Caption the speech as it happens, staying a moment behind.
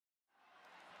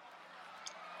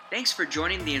Thanks for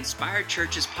joining the Inspired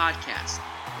Churches podcast.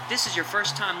 If this is your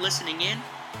first time listening in,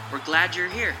 we're glad you're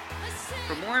here.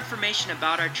 For more information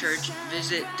about our church,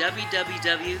 visit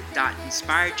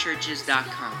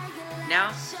www.inspiredchurches.com.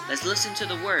 Now, let's listen to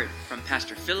the word from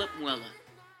Pastor Philip Muella.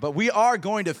 But we are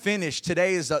going to finish.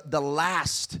 Today is the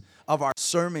last of our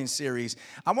sermon series.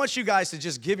 I want you guys to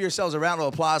just give yourselves a round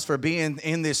of applause for being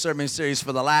in this sermon series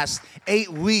for the last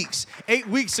 8 weeks. 8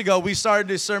 weeks ago, we started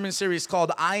this sermon series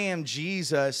called I Am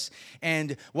Jesus.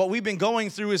 And what we've been going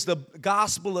through is the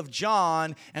Gospel of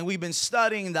John, and we've been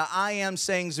studying the I Am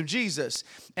sayings of Jesus.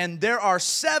 And there are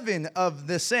 7 of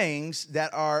the sayings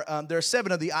that are, there are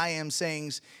 7 of the I Am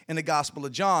sayings in the Gospel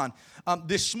of John.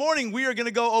 This morning, we are going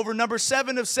to go over number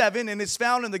 7 of 7, and it's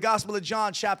found in the Gospel of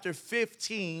John, chapter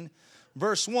 15,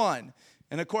 verse 1.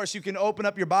 And of course, you can open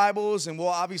up your Bibles, and we'll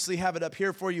obviously have it up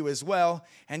here for you as well.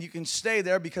 And you can stay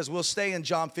there because we'll stay in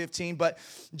John 15. But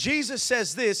Jesus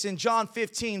says this in John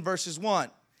 15, verses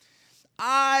 1.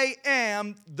 I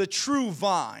am the true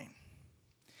vine,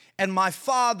 and my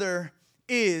Father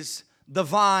is the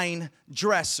vine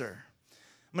dresser.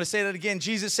 I'm going to say that again.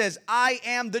 Jesus says, I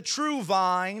am the true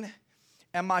vine,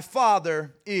 and my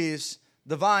Father is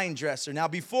the vine dresser. Now,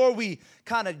 before we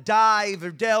kind of dive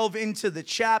or delve into the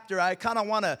chapter, I kind of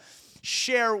want to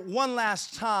share one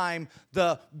last time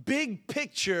the big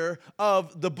picture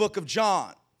of the book of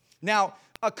John. Now,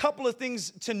 a couple of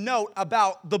things to note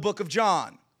about the book of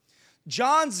John.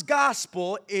 John's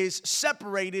gospel is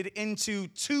separated into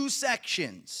 2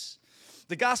 sections.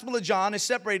 The Gospel of John is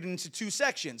separated into 2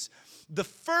 sections. The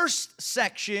first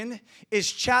section is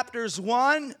chapters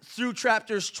 1 through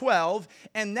chapters 12,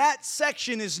 and that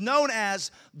section is known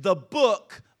as the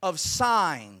Book of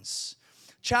Signs.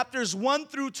 Chapters 1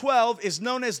 through 12 is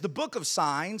known as the Book of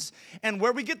Signs, and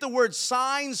where we get the word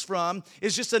signs from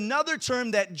is just another term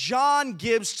that John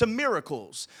gives to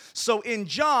miracles. So in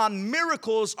John,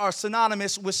 miracles are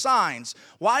synonymous with signs.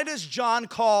 Why does John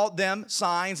call them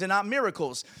signs and not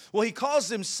miracles? Well, he calls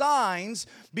them signs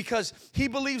because he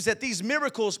believes that these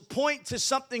miracles point to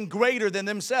something greater than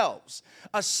themselves.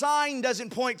 A sign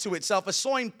doesn't point to itself. A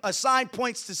sign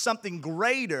points to something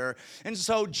greater. And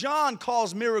so John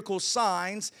calls miracles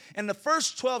signs, and the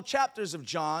first 12 chapters of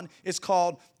John is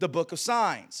called the Book of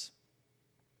Signs.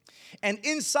 And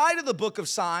inside of the Book of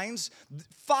Signs,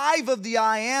 5 of the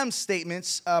I am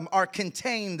statements are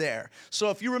contained there. So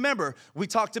if you remember, we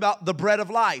talked about the bread of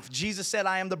life. Jesus said,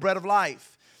 I am the bread of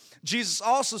life. Jesus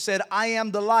also said, I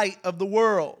am the light of the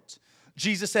world.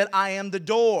 Jesus said, I am the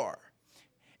door.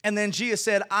 And then Jesus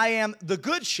said, I am the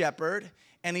good shepherd.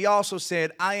 And he also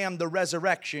said, I am the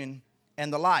resurrection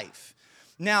and the life.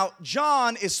 Now,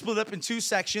 John is split up in 2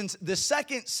 sections. The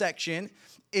second section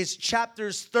is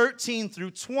chapters 13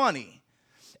 through 20.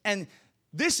 And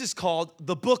this is called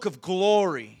the Book of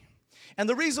Glory. And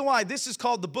the reason why this is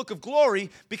called the Book of Glory,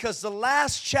 because the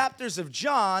last chapters of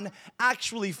John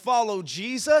actually follow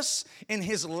Jesus in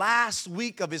his last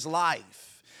week of his life.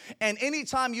 And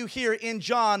anytime you hear in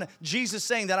John Jesus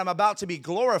saying that I'm about to be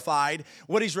glorified,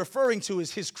 what he's referring to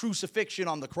is his crucifixion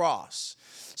on the cross.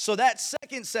 So that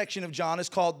second section of John is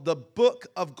called the Book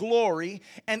of Glory.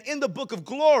 And in the Book of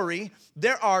Glory,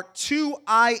 there are 2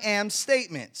 I am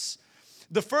statements.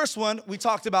 The first one we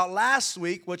talked about last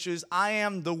week, which is I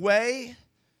am the way,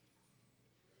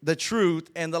 the truth,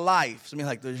 and the life. Something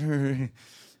like the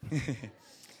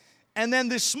And then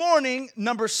this morning,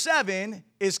 number 7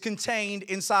 is contained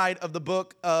inside of the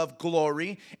Book of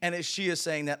Glory. And she is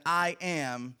saying that I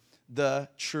am the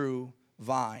true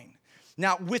vine.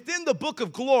 Now, within the Book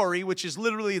of Glory, which is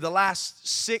literally the last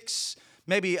 6,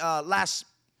 maybe last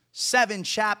 7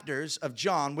 chapters of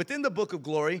John, within the Book of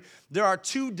Glory, there are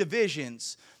 2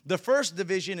 divisions. The first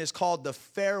division is called the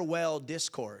farewell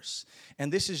discourse.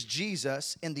 And this is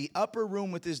Jesus in the upper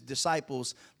room with his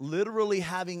disciples, literally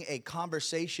having a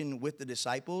conversation with the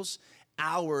disciples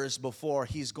hours before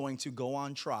he's going to go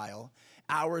on trial,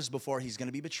 hours before he's going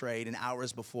to be betrayed, and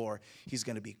hours before he's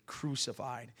going to be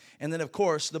crucified. And then, of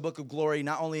course, the Book of Glory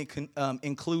not only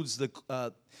includes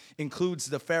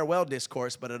the farewell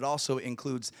discourse, but it also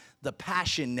includes the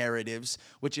passion narratives,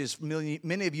 which is,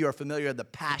 many of you are familiar with the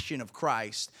passion of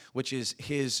Christ, which is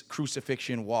his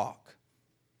crucifixion walk.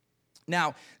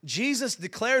 Now, Jesus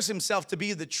declares himself to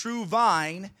be the true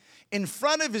vine in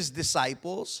front of his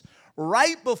disciples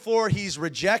right before he's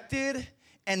rejected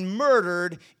and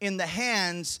murdered in the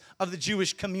hands of the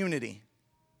Jewish community.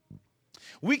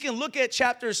 We can look at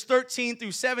chapters 13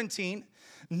 through 17.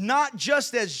 not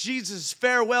just as Jesus'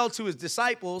 farewell to his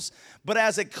disciples, but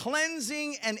as a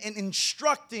cleansing and an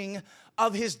instructing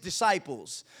of his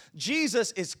disciples.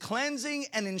 Jesus is cleansing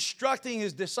and instructing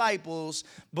his disciples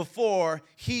before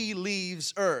he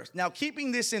leaves earth. Now,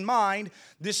 keeping this in mind,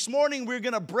 this morning we're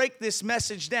going to break this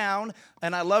message down,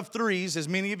 and I love threes, as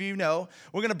many of you know.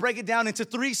 We're going to break it down into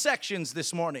 3 sections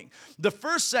this morning. The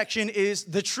first section is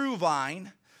the true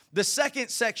vine. The second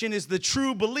section is the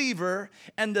true believer,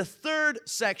 and the third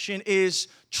section is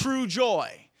true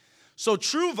joy. So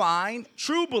true vine,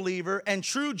 true believer, and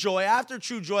true joy. After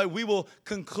true joy, we will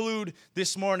conclude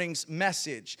this morning's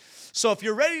message. So if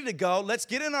you're ready to go, let's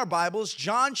get in our Bibles.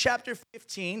 John chapter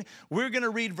 15, we're going to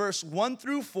read verse 1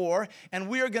 through 4, and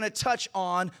we are going to touch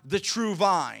on the true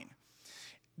vine.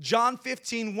 John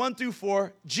 15, 1 through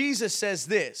 4, Jesus says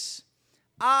this: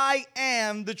 I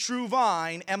am the true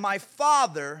vine, and my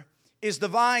Father is the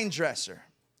vine dresser.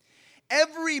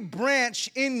 Every branch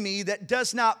in me that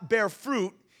does not bear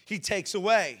fruit, he takes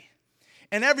away.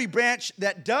 And every branch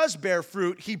that does bear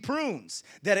fruit, he prunes,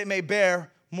 that it may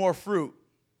bear more fruit.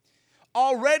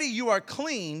 Already you are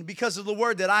clean because of the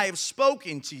word that I have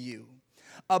spoken to you.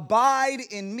 Abide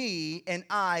in me, and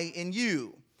I in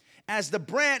you. As the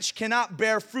branch cannot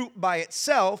bear fruit by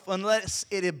itself unless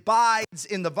it abides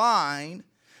in the vine,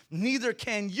 neither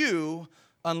can you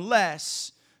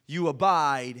unless you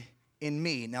abide in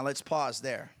me. Now let's pause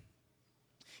there.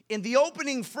 In the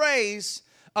opening phrase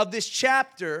of this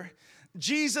chapter,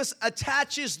 Jesus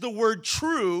attaches the word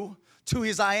true to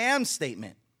his I am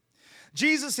statement.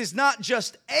 Jesus is not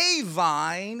just a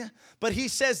vine, but he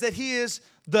says that he is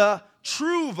the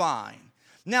true vine.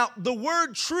 Now, the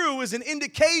word true is an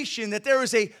indication that there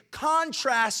is a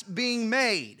contrast being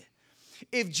made.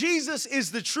 If Jesus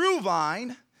is the true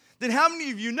vine, then how many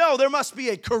of you know there must be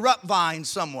a corrupt vine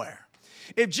somewhere?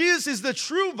 If Jesus is the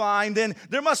true vine, then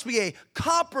there must be a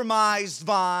compromised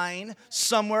vine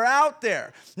somewhere out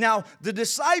there. Now, the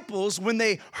disciples, when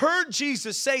they heard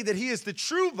Jesus say that he is the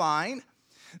true vine,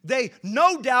 they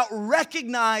no doubt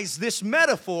recognized this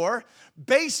metaphor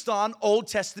based on Old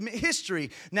Testament history.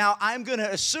 Now, I'm going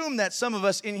to assume that some of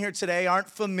us in here today aren't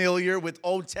familiar with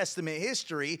Old Testament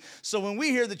history. So when we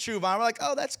hear the true vine, we're like,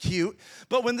 oh, that's cute.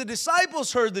 But when the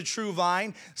disciples heard the true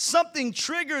vine, something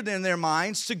triggered in their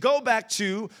minds to go back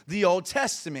to the Old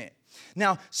Testament.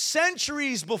 Now,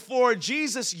 centuries before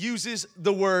Jesus uses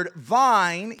the word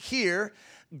vine here,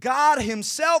 God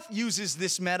himself uses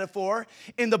this metaphor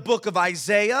in the book of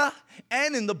Isaiah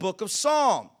and in the book of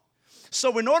Psalm.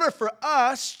 So in order for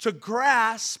us to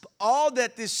grasp all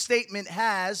that this statement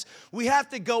has, we have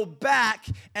to go back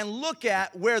and look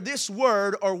at where this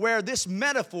word or where this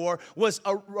metaphor was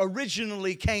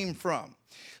originally came from.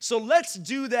 So let's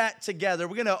do that together.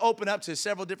 We're going to open up to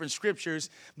several different scriptures,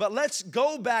 but let's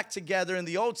go back together in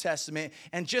the Old Testament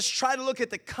and just try to look at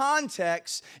the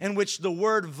context in which the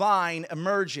word vine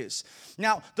emerges.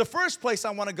 Now, the first place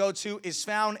I want to go to is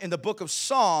found in the book of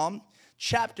Psalm,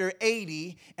 chapter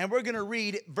 80, and we're going to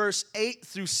read verse 8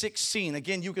 through 16.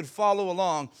 Again, you can follow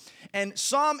along. And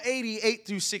Psalm 88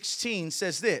 through 16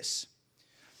 says this: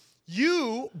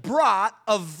 You brought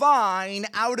a vine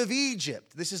out of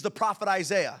Egypt. This is the prophet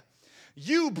Isaiah.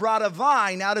 You brought a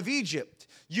vine out of Egypt.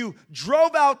 You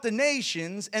drove out the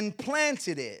nations and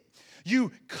planted it.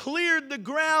 You cleared the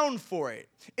ground for it.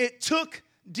 It took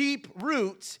deep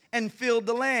roots and filled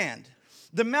the land.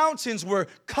 The mountains were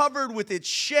covered with its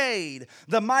shade,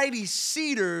 the mighty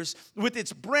cedars with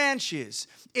its branches.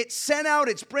 It sent out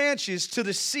its branches to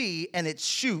the sea and its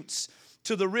shoots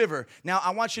to the river. Now,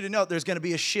 I want you to note there's going to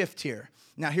be a shift here.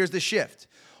 Now, here's the shift.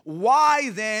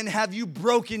 Why then have you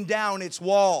broken down its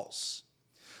walls,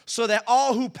 so that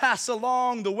all who pass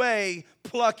along the way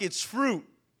pluck its fruit?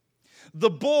 The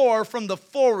boar from the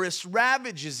forest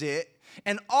ravages it,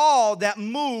 and all that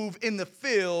move in the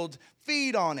field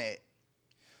feed on it.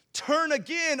 Turn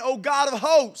again, O God of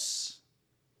hosts,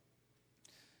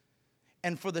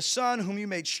 and for the son whom you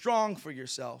made strong for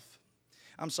yourself.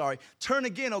 Turn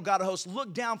again, O God of hosts,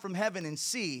 look down from heaven and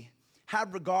see.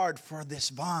 Have regard for this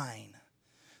vine,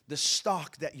 the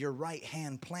stalk that your right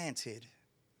hand planted,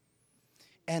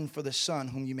 and for the son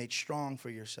whom you made strong for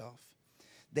yourself.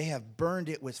 They have burned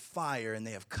it with fire and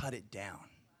they have cut it down.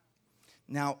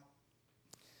 Now,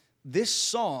 this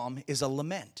psalm is a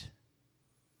lament.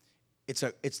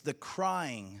 It's the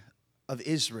crying of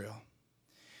Israel.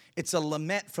 It's a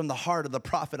lament from the heart of the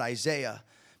prophet Isaiah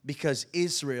because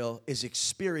Israel is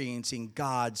experiencing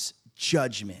God's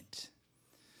judgment.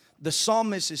 The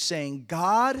psalmist is saying,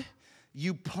 God,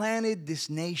 you planted this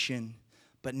nation,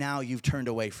 but now you've turned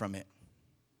away from it.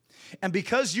 And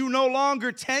because you no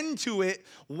longer tend to it,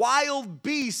 wild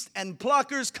beasts and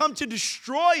pluckers come to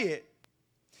destroy it.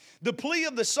 The plea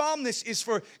of the psalmist is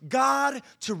for God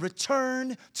to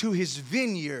return to his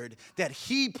vineyard that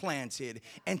he planted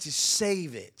and to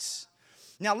save it.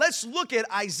 Now let's look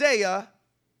at Isaiah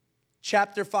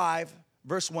chapter 5,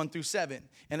 verse 1 through 7.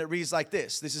 And it reads like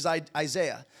this. This is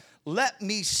Isaiah. Let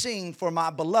me sing for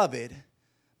my beloved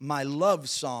my love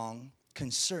song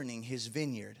concerning his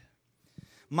vineyard.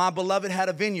 My beloved had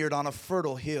a vineyard on a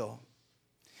fertile hill.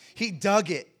 He dug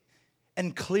it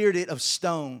and cleared it of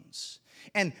stones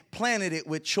and planted it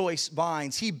with choice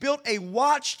vines. He built a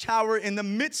watchtower in the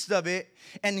midst of it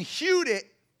and hewed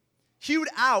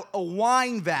out a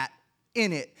wine vat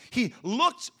in it. He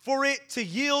looked for it to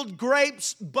yield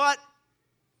grapes, but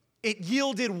it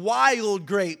yielded wild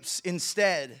grapes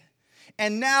instead.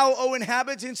 And now, O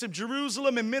inhabitants of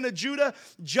Jerusalem and men of Judah,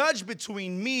 judge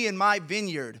between me and my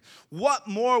vineyard. What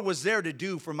more was there to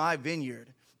do for my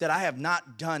vineyard that I have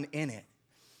not done in it?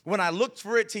 When I looked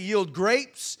for it to yield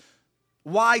grapes,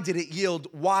 why did it yield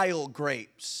wild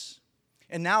grapes?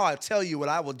 And now I'll tell you what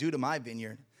I will do to my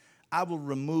vineyard. I will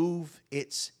remove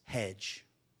its hedge,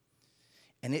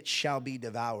 and it shall be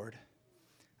devoured.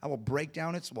 I will break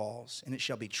down its walls, and it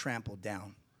shall be trampled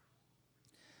down.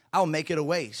 I will make it a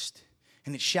waste,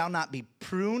 and it shall not be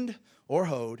pruned or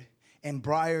hoed, and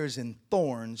briars and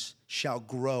thorns shall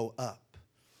grow up.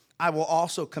 I will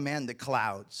also command the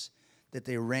clouds that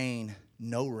they rain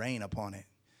no rain upon it.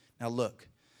 Now look,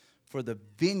 for the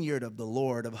vineyard of the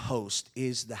Lord of hosts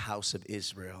is the house of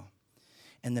Israel,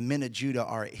 and the men of Judah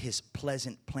are his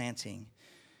pleasant planting.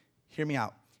 Hear me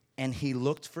out. And he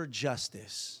looked for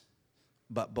justice,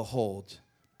 but behold,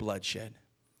 bloodshed.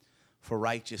 For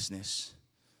righteousness,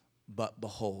 but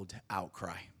behold,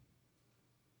 outcry.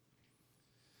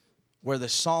 Where the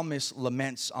psalmist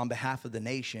laments on behalf of the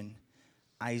nation,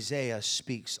 Isaiah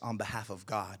speaks on behalf of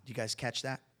God. Do you guys catch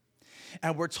that?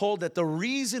 And we're told that the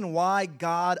reason why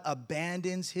God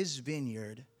abandons his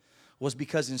vineyard was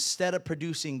because instead of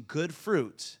producing good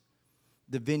fruit,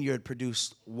 the vineyard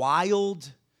produced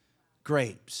wild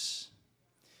grapes.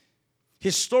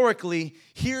 Historically,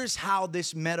 here's how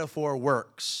this metaphor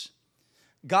works.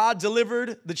 God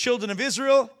delivered the children of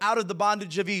Israel out of the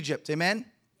bondage of Egypt. Amen?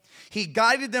 He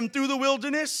guided them through the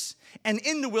wilderness, and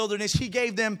in the wilderness, he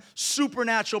gave them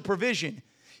supernatural provision.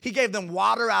 He gave them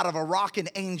water out of a rock and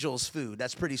angels' food.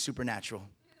 That's pretty supernatural.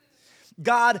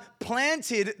 God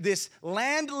planted this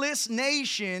landless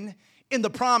nation in the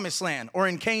promised land, or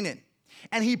in Canaan,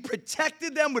 and he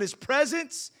protected them with his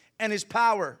presence and his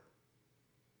power.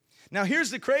 Now, here's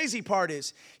the crazy part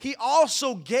is, he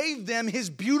also gave them his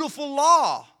beautiful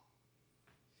law.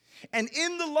 And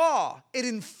in the law, it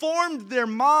informed their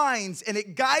minds and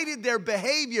it guided their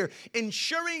behavior,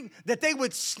 ensuring that they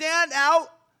would stand out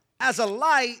as a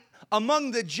light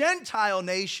among the Gentile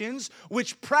nations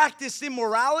which practiced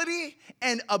immorality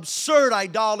and absurd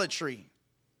idolatry.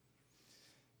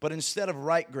 But instead of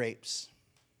ripe grapes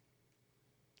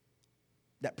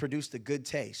that produced a good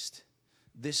taste,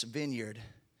 this vineyard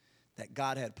that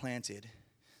God had planted,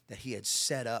 that he had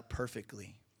set up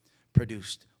perfectly,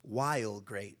 produced wild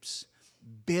grapes,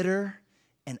 bitter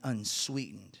and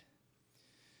unsweetened.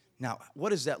 Now, what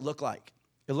does that look like?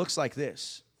 It looks like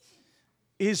this.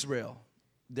 Israel,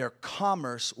 their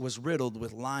commerce was riddled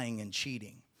with lying and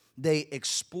cheating. They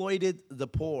exploited the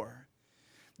poor.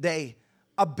 They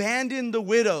abandoned the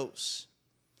widows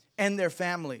and their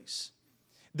families.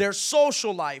 Their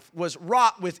social life was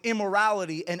wrought with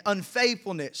immorality and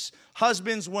unfaithfulness.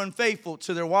 Husbands were unfaithful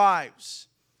to their wives.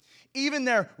 Even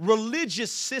their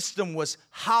religious system was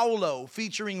hollow,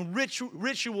 featuring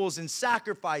rituals and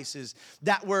sacrifices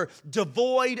that were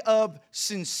devoid of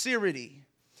sincerity.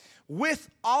 With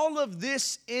all of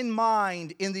this in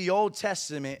mind in the Old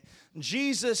Testament,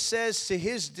 Jesus says to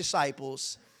his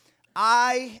disciples,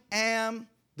 I am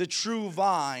the true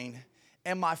vine,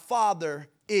 and my Father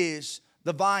is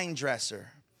the vine dresser.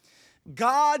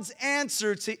 God's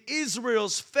answer to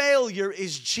Israel's failure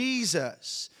is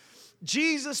Jesus.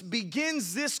 Jesus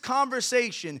begins this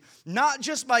conversation not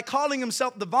just by calling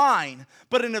himself the vine,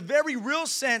 but in a very real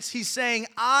sense, he's saying,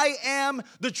 I am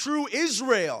the true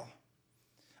Israel.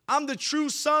 I'm the true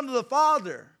son of the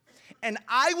Father. And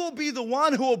I will be the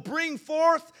one who will bring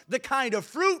forth the kind of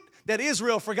fruit that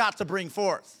Israel forgot to bring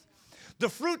forth. The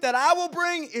fruit that I will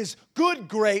bring is good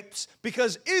grapes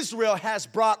because Israel has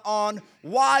brought on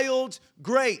wild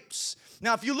grapes.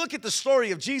 Now, if you look at the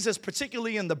story of Jesus,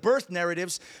 particularly in the birth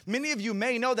narratives, many of you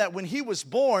may know that when he was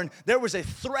born, there was a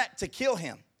threat to kill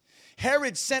him.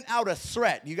 Herod sent out a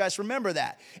threat. You guys remember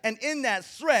that? And in that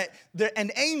threat,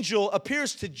 an angel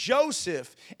appears to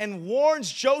Joseph and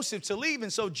warns Joseph to leave.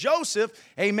 And so Joseph,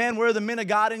 amen, we're the men of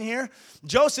God in here.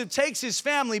 Joseph takes his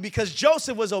family because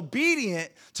Joseph was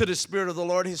obedient to the Spirit of the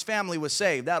Lord. His family was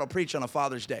saved. That'll preach on a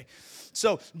Father's Day.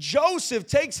 So Joseph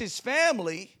takes his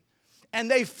family and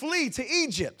they flee to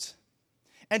Egypt.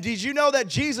 And did you know that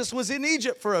Jesus was in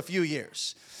Egypt for a few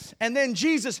years? And then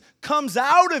Jesus comes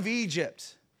out of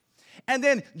Egypt. And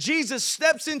then Jesus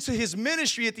steps into his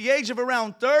ministry at the age of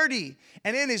around 30.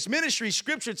 And in his ministry,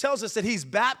 Scripture tells us that he's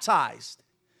baptized.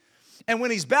 And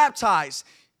when he's baptized,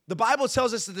 the Bible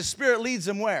tells us that the Spirit leads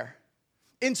him where?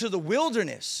 Into the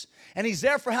wilderness. And he's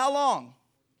there for how long?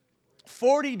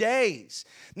 40 days.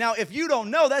 Now, if you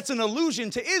don't know, that's an allusion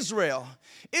to Israel.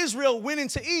 Israel went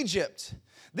into Egypt.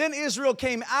 Then Israel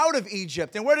came out of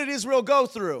Egypt. And where did Israel go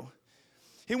through?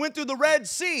 He went through the Red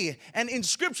Sea. And in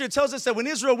Scripture, it tells us that when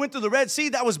Israel went through the Red Sea,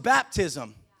 that was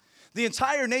baptism. The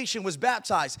entire nation was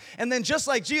baptized. And then just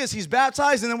like Jesus, he's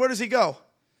baptized. And then where does he go?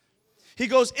 He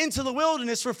goes into the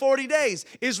wilderness for 40 days.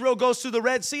 Israel goes through the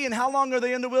Red Sea. And how long are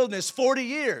they in the wilderness? 40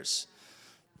 years.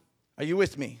 Are you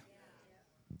with me?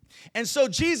 And so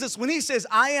Jesus, when he says,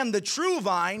 I am the true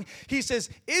vine, he says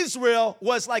Israel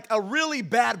was like a really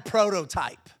bad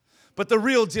prototype. But the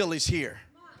real deal is here.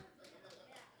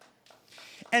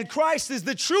 And Christ is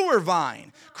the truer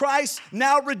vine. Christ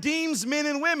now redeems men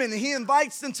and women, and he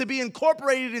invites them to be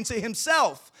incorporated into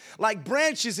himself like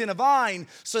branches in a vine,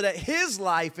 so that his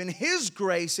life and his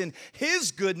grace and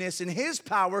his goodness and his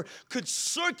power could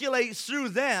circulate through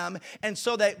them, and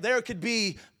so that there could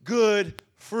be good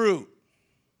fruit.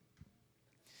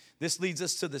 This leads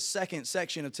us to the second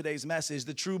section of today's message,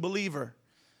 the true believer.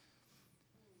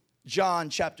 John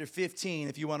chapter 15,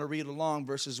 if you want to read along,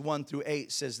 verses 1 through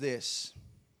 8 says this.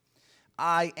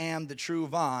 I am the true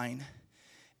vine,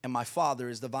 and my Father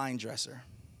is the vine dresser.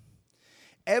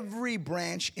 Every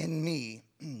branch in me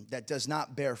that does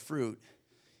not bear fruit,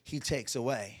 he takes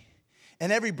away.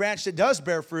 And every branch that does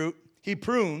bear fruit, he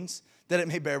prunes, that it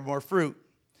may bear more fruit.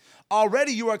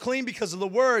 Already you are clean because of the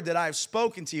word that I have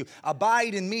spoken to you.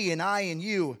 Abide in me and I in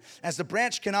you. As the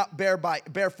branch cannot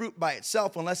bear fruit by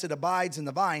itself unless it abides in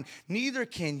the vine, neither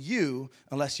can you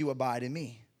unless you abide in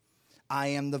me. I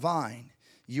am the vine.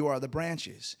 You are the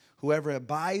branches. Whoever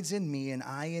abides in me and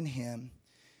I in him,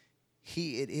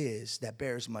 he it is that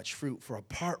bears much fruit. For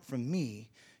apart from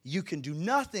me, you can do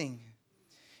nothing.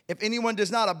 If anyone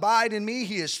does not abide in me,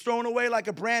 he is thrown away like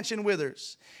a branch and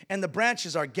withers. And the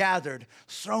branches are gathered,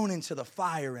 thrown into the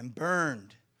fire and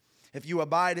burned. If you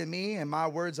abide in me and my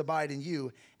words abide in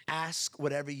you, ask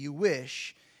whatever you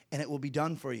wish, and it will be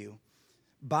done for you.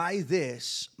 By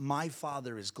this, my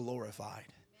Father is glorified,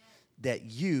 that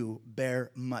you bear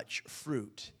much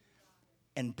fruit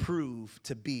and prove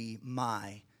to be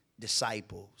my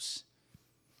disciples.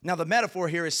 Now, the metaphor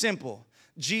here is simple.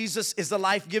 Jesus is the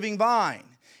life-giving vine,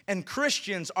 and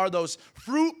Christians are those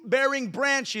fruit-bearing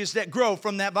branches that grow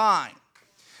from that vine.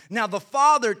 Now, the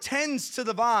Father tends to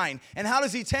the vine, and how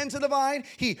does he tend to the vine?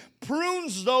 He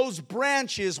prunes those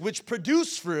branches which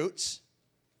produce fruits,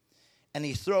 and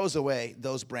he throws away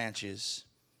those branches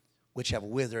which have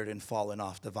withered and fallen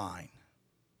off the vine.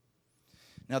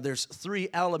 Now, there's 3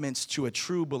 elements to a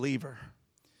true believer.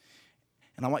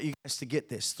 And I want you guys to get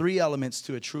this. 3 elements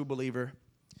to a true believer.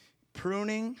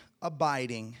 Pruning,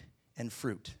 abiding, and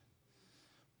fruit.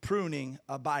 Pruning,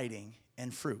 abiding,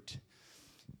 and fruit.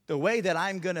 The way that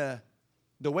I'm going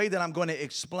to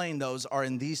explain those are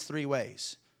in these 3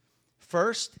 ways.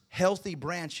 First, healthy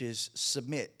branches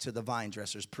submit to the vine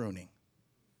dresser's pruning.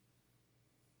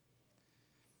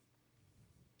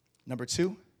 Number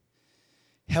 2,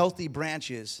 healthy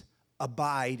branches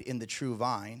abide in the true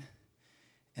vine.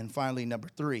 And finally, number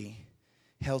 3,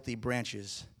 healthy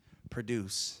branches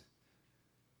produce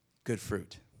good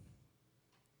fruit.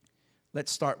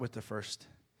 Let's start with the first.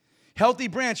 Healthy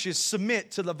branches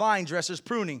submit to the vine dresser's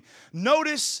pruning.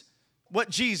 Notice what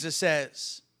Jesus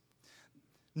says.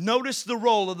 Notice the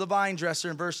role of the vine dresser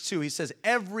in verse 2. He says,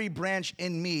 every branch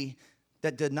in me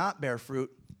that did not bear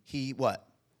fruit, he what?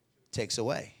 Takes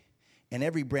away. And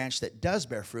every branch that does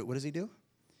bear fruit, what does he do?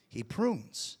 He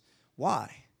prunes. Why?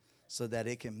 So that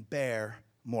it can bear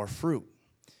more fruit.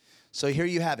 So here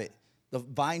you have it. The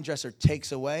vine dresser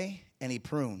takes away and he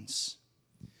prunes.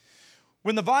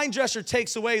 When the vine dresser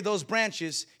takes away those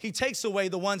branches, he takes away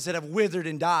the ones that have withered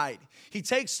and died. He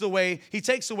takes away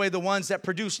the ones that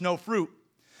produce no fruit.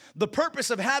 The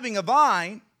purpose of having a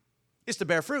vine is to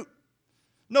bear fruit.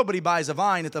 Nobody buys a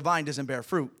vine if the vine doesn't bear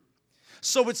fruit.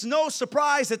 So it's no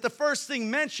surprise that the first thing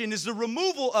mentioned is the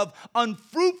removal of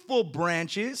unfruitful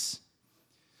branches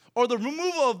or the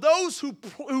removal of those who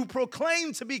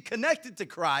proclaim to be connected to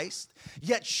Christ,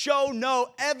 yet show no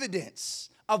evidence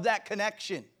of that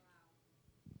connection.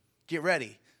 Get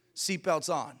ready.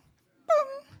 Seatbelts on.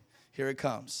 Boom. Here it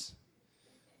comes.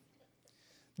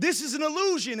 This is an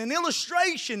illusion, an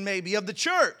illustration maybe of the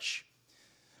church,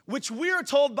 which we are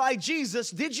told by Jesus.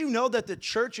 Did you know that the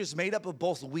church is made up of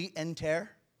both wheat and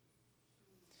tare?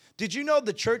 Did you know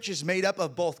the church is made up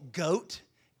of both goat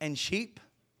and sheep?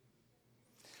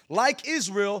 Like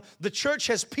Israel, the church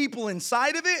has people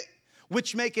inside of it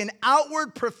which make an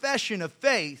outward profession of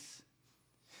faith.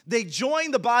 They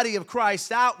join the body of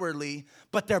Christ outwardly,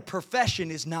 but their profession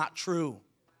is not true.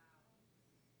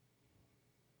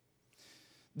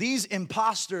 These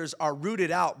imposters are rooted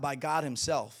out by God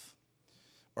himself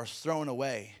or thrown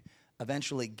away,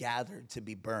 eventually gathered to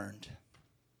be burned.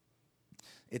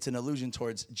 It's an allusion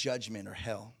towards judgment or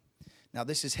hell. Now,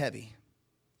 this is heavy.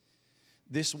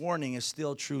 This warning is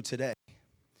still true today.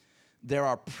 There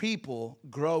are people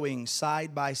growing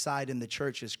side by side in the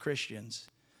church as Christians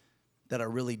that are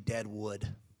really dead wood.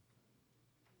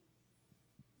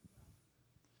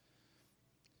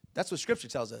 That's what Scripture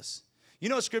tells us. You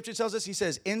know what Scripture tells us? He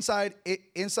says, inside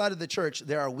of the church,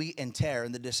 there are wheat and tare.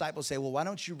 And the disciples say, well, why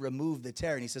don't you remove the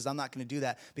tare? And he says, I'm not going to do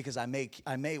that because I may,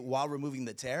 while removing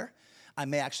the tare, I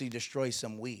may actually destroy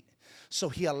some wheat. So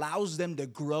he allows them to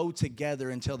grow together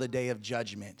until the day of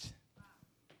judgment.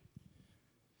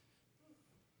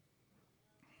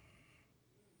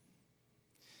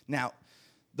 Now,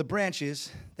 the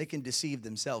branches, they can deceive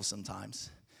themselves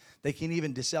sometimes. They can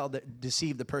even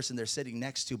deceive the person they're sitting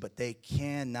next to, but they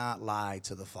cannot lie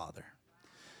to the Father.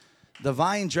 The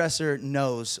vine dresser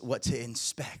knows what to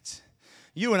inspect.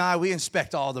 You and I, we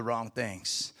inspect all the wrong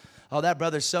things. Oh, that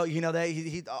brother's so,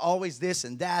 he always this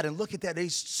and that, and look at that.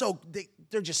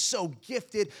 They're just so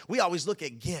gifted. We always look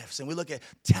at gifts, and we look at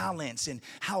talents and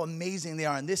how amazing they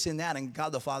are, and this and that, and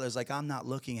God the Father is like, I'm not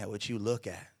looking at what you look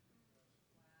at.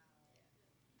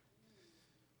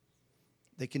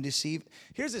 They can deceive.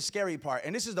 Here's the scary part,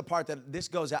 and this is the part that this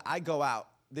goes out. I go out.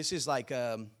 This is like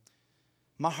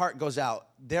my heart goes out.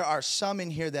 There are some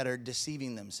in here that are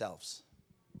deceiving themselves.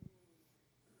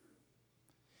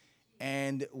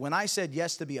 And when I said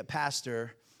yes to be a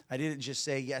pastor, I didn't just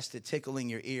say yes to tickling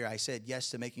your ear. I said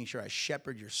yes to making sure I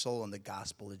shepherd your soul in the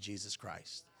gospel of Jesus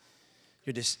Christ.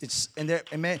 And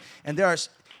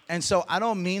so I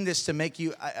don't mean this to make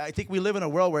you. I think we live in a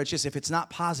world where it's just if it's not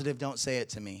positive, don't say it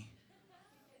to me.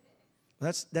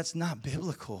 That's not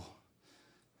biblical.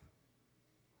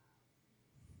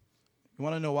 You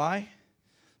want to know why?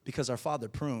 Because our Father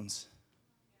prunes.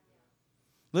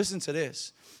 Listen to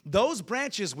this. Those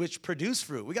branches which produce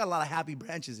fruit. We got a lot of happy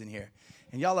branches in here.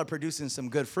 And y'all are producing some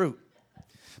good fruit.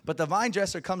 But the vine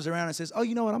dresser comes around and says, oh,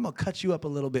 you know what? I'm going to cut you up a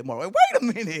little bit more. Wait a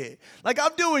minute. Like,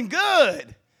 I'm doing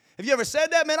good. Have you ever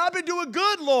said that? Man, I've been doing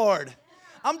good, Lord.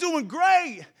 I'm doing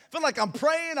great. I feel like I'm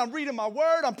praying, I'm reading my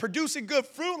word, I'm producing good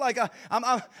fruit, like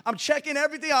I'm checking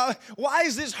everything. Why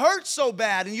is this hurt so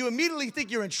bad? And you immediately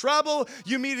think you're in trouble.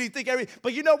 You immediately think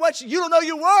but you know what? You don't know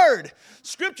your word.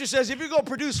 Scripture says if you're going to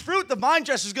produce fruit, the vine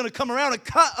dresser is going to come around and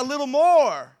cut a little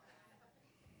more.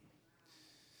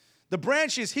 The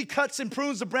branches, he cuts and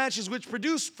prunes the branches which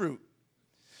produce fruit.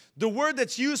 The word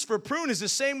that's used for prune is the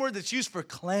same word that's used for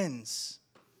cleanse.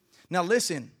 Now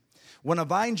listen, when a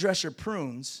vine dresser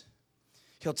prunes,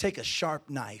 he'll take a sharp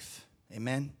knife,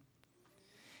 amen,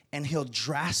 and he'll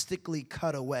drastically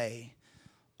cut away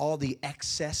all the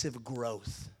excessive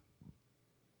growth.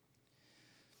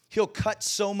 He'll cut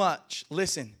so much,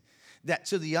 listen, that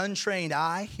to the untrained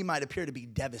eye, he might appear to be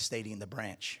devastating the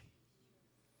branch.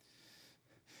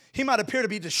 He might appear to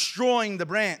be destroying the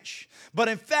branch. But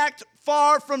in fact,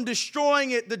 far from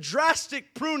destroying it, the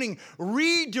drastic pruning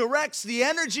redirects the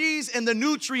energies and the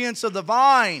nutrients of the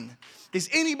vine. Is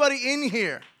anybody in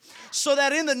here? So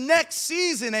that in the next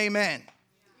season, amen,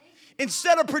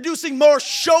 instead of producing more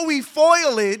showy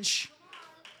foliage,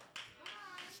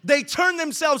 they turn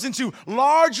themselves into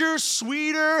larger,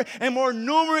 sweeter, and more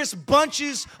numerous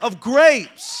bunches of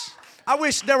grapes. I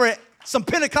wish there were some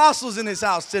Pentecostals in this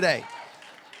house today.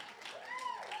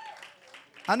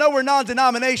 I know we're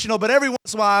non-denominational, but every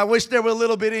once in a while, I wish there were a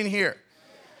little bit in here.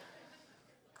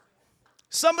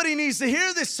 Somebody needs to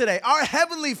hear this today. Our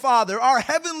Heavenly Father, our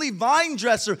Heavenly vine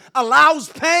dresser allows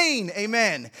pain,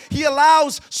 amen. He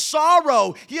allows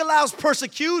sorrow. He allows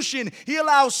persecution. He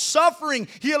allows suffering.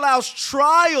 He allows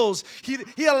trials.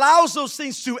 He allows those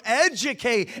things to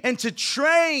educate and to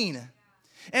train.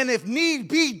 And if need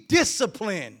be,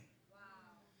 discipline.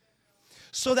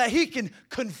 So that he can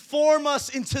conform us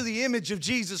into the image of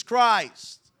Jesus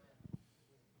Christ.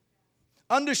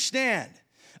 Understand,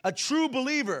 A true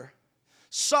believer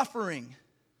suffering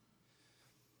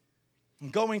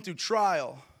and going through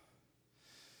trial.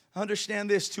 Understand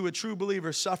this, to a true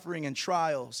believer, suffering and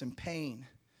trials and pain,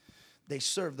 they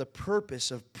serve the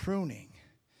purpose of pruning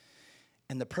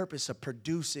and the purpose of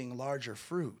producing larger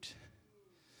fruit.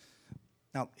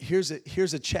 Now, here's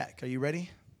a check. Are you ready?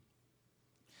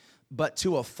 But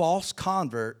to a false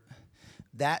convert,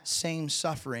 that same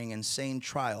suffering and same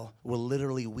trial will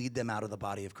literally weed them out of the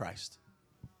body of Christ.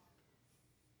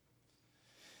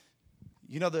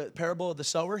 You know the parable of the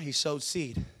sower? He sowed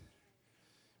seed,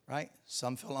 right?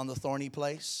 Some fell on the thorny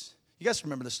place. You guys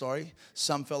remember the story?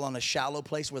 Some fell on a shallow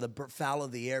place where the fowl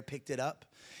of the air picked it up.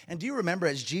 And do you remember,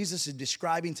 as Jesus is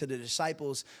describing to the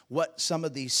disciples what some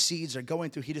of these seeds are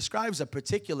going through, he describes a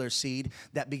particular seed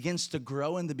that begins to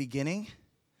grow in the beginning,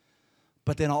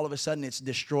 but then all of a sudden it's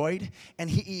destroyed. And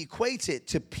he equates it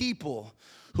to people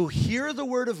who hear the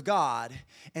word of God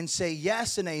and say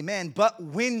yes and amen, but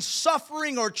when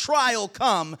suffering or trial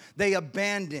come, they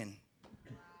abandon.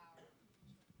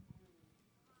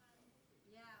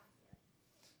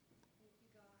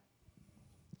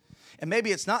 And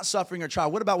maybe it's not suffering or trial.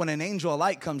 What about when an angel of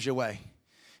light comes your way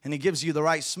and he gives you the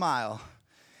right smile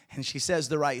and she says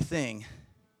the right thing?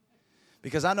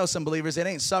 Because I know some believers, it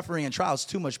ain't suffering and trial. It's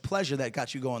too much pleasure that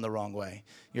got you going the wrong way.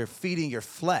 You're feeding your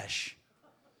flesh.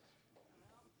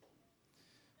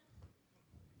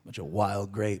 Bunch of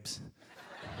wild grapes.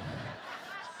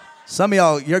 Some of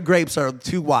y'all, your grapes are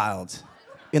too wild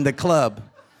in the club.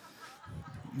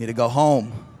 You need to go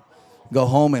home. Go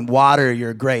home and water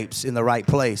your grapes in the right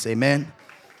place. Amen?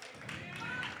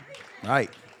 Right.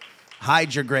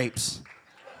 Hide your grapes.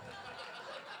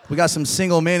 We got some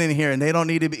single men in here, and they don't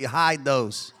need to hide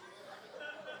those.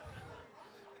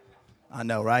 I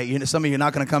know, right? Some of you are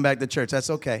not going to come back to church. That's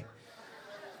okay.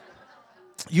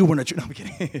 You weren't a church. No, I'm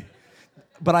kidding.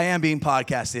 But I am being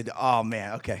podcasted. Oh,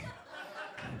 man. Okay.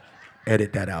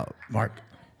 Edit that out, Mark.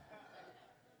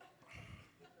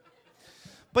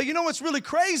 But you know what's really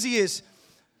crazy is,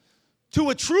 to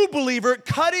a true believer,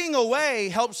 cutting away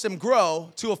helps them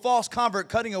grow. To a false convert,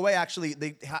 cutting away, actually,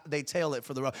 they tail it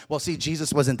for the road. Well, see,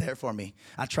 Jesus wasn't there for me.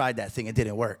 I tried that thing. It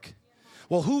didn't work.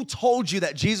 Well, who told you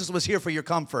that Jesus was here for your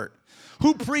comfort?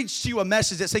 Who preached to you a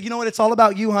message that said, you know what, it's all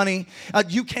about you, honey.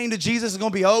 You came to Jesus, it's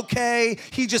going to be okay.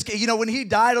 He just, when he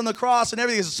died on the cross and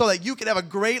everything, is so that you can have a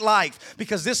great life,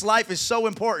 because this life is so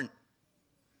important.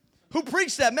 Who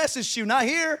preached that message to you? Not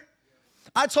here.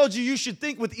 I told you should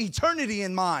think with eternity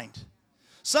in mind.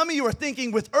 Some of you are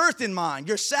thinking with earth in mind.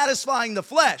 You're satisfying the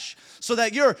flesh so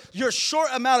that your short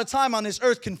amount of time on this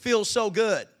earth can feel so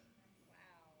good.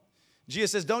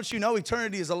 Jesus says, don't you know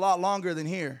eternity is a lot longer than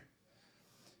here?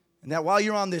 And that while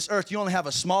you're on this earth, you only have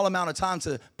a small amount of time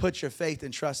to put your faith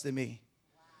and trust in me.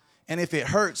 And if it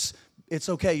hurts, it's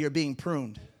okay. You're being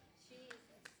pruned.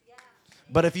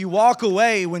 But if you walk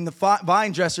away when the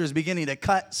vine dresser is beginning to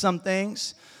cut some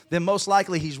things, then most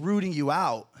likely he's rooting you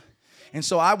out. And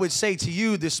so I would say to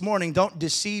you this morning, don't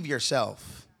deceive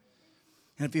yourself.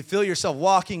 And if you feel yourself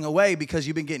walking away because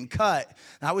you've been getting cut,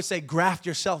 I would say graft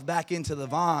yourself back into the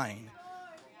vine.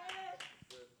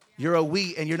 You're a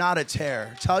wheat and you're not a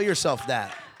tare. Tell yourself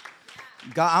that.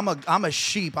 God, I'm a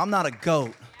sheep. I'm not a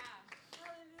goat.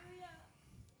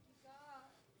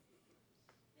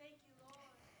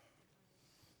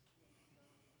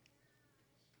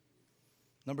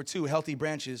 Number 2, healthy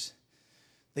branches,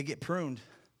 they get pruned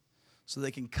so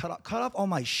they can cut off all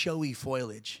my showy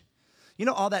foliage. You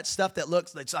know, all that stuff that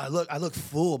looks like, I look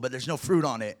full, but there's no fruit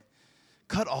on it.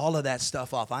 Cut all of that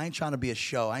stuff off. I ain't trying to be a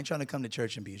show. I ain't trying to come to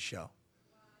church and be a show.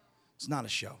 It's not a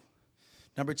show.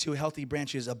 Number 2, healthy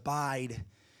branches abide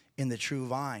in the true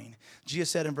vine. Jesus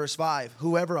said in verse 5,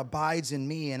 whoever abides in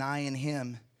me and I in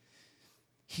him,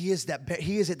 he is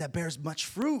it that bears much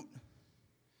fruit.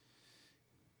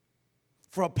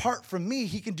 For apart from me,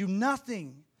 he can do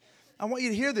nothing. I want you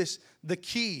to hear this. The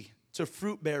key to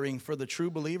fruit bearing for the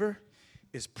true believer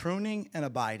is pruning and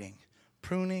abiding.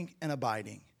 Pruning and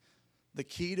abiding. The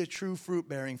key to true fruit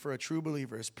bearing for a true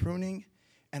believer is pruning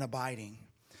and abiding.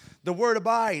 The word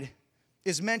abide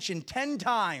is mentioned 10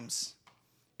 times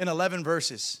in 11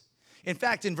 verses. In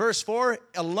fact, in verse 4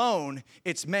 alone,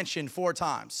 it's mentioned 4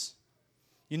 times.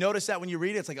 You notice that when you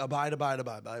read it, it's like abide, abide,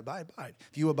 abide, abide, abide, abide.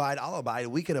 If you abide, I'll abide.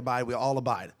 We can abide. We all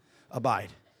abide. Abide.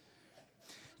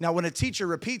 Now, when a teacher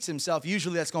repeats himself,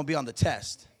 usually that's going to be on the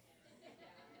test.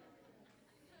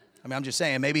 I mean, I'm just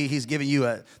saying, maybe he's giving you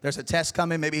there's a test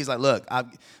coming. Maybe he's like, look,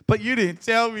 but you didn't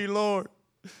tell me, Lord.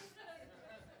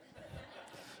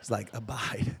 It's like,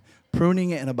 abide.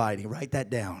 Pruning and abiding. Write that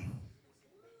down.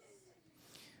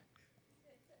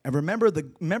 And remember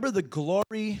the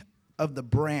glory of the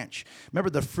branch. Remember,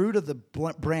 the fruit of the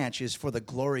branch is for the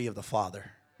glory of the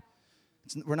Father.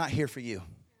 We're not here for you.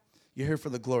 You're here for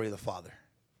the glory of the Father.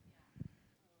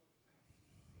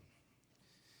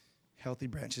 Healthy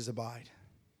branches abide.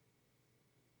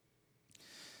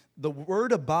 The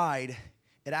word abide,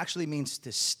 it actually means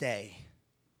to stay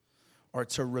or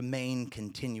to remain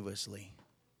continuously.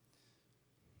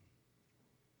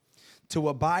 To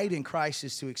abide in Christ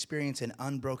is to experience an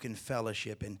unbroken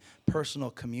fellowship and personal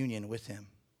communion with Him.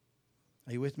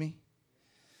 Are you with me?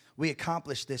 We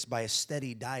accomplish this by a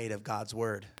steady diet of God's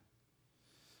Word,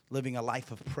 living a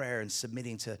life of prayer and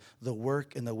submitting to the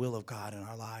work and the will of God in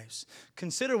our lives.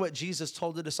 Consider what Jesus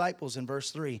told the disciples in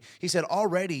verse 3. He said,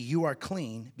 already you are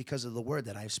clean because of the word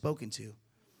that I have spoken to.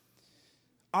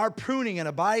 Our pruning and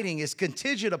abiding is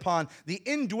contingent upon the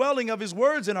indwelling of His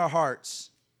words in our hearts.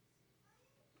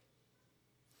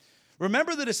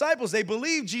 Remember the disciples, they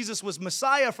believed Jesus was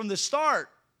Messiah from the start.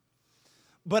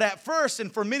 But at first,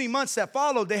 and for many months that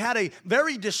followed, they had a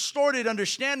very distorted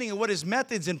understanding of what His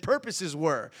methods and purposes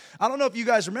were. I don't know if you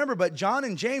guys remember, but John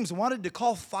and James wanted to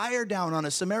call fire down on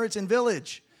a Samaritan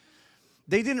village.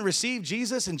 They didn't receive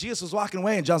Jesus, and Jesus was walking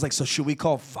away, and John's like, so should we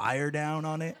call fire down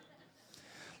on it?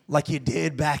 Like you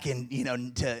did back in,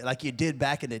 like you did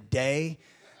back in the day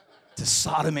to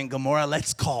Sodom and Gomorrah,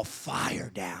 let's call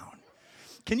fire down.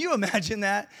 Can you imagine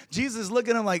that? Jesus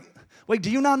looking at him like, wait, do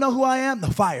you not know who I am?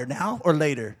 The fire now or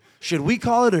later? Should we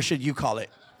call it or should you call it?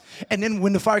 And then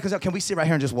when the fire comes out, can we sit right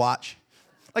here and just watch?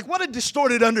 Like, what a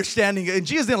distorted understanding. And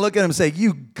Jesus didn't look at him and say,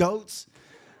 you goats.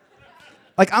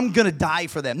 Like, I'm going to die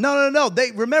for them. No.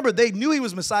 They knew He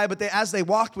was Messiah, but as they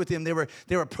walked with Him, they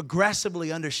were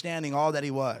progressively understanding all that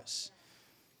He was.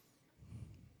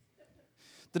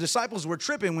 The disciples were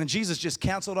tripping when Jesus just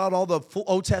canceled out all the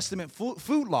Old Testament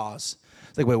food laws.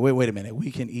 It's like, wait a minute.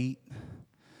 We can eat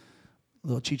a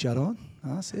little chicharron,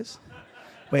 huh, sis?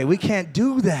 Wait, we can't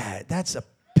do that. That's a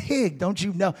pig, don't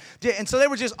you know? And so they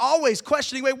were just always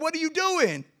questioning, wait, what are you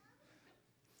doing?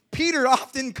 Peter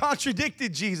often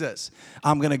contradicted Jesus.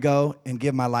 I'm going to go and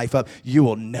give my life up. You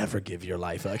will never give your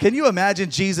life up. Can you imagine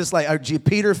Jesus,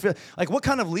 Peter, what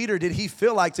kind of leader did he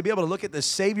feel like to be able to look at the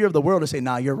Savior of the world and say,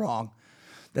 nah, you're wrong.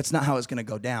 That's not how it's going to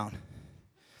go down.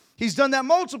 He's done that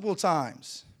multiple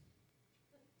times.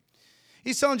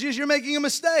 He's telling Jesus, you're making a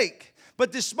mistake.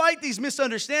 But despite these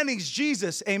misunderstandings,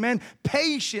 Jesus, amen,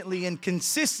 patiently and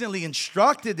consistently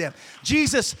instructed them.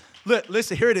 Jesus, look,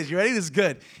 listen, here it is. You ready? This is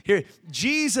good. Here,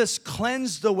 Jesus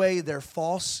cleansed away their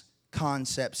false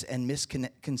concepts and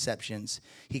misconceptions.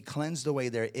 He cleansed away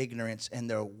their ignorance and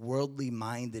their worldly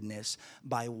mindedness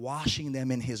by washing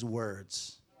them in His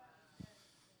words.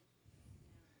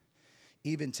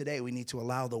 Even today, we need to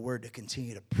allow the Word to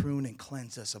continue to prune and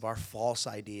cleanse us of our false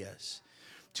ideas,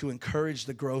 to encourage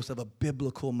the growth of a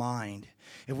biblical mind.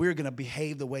 If we're going to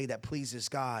behave the way that pleases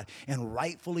God and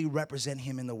rightfully represent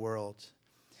Him in the world.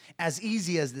 As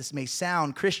easy as this may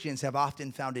sound, Christians have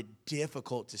often found it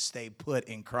difficult to stay put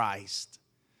in Christ.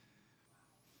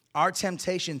 Our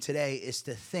temptation today is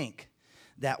to think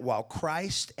that while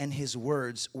Christ and His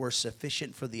words were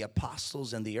sufficient for the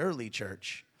apostles and the early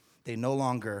church, they no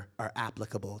longer are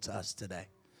applicable to us today.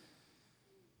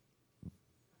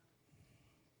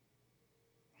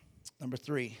 Number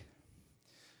 3,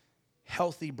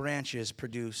 healthy branches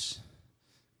produce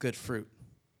good fruit.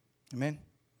 Amen?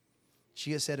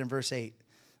 Jesus said in verse 8,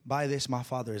 by this my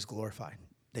Father is glorified,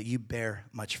 that you bear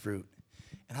much fruit.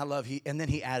 And I love, and then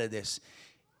he added this,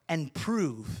 and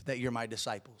prove that you're my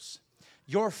disciples.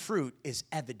 Your fruit is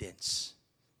evidence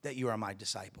that you are my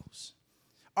disciples.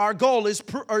 Our goal is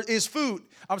food.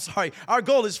 Our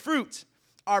goal is fruit.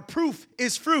 Our proof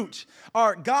is fruit.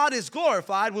 Our God is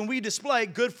glorified when we display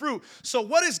good fruit. So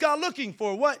what is God looking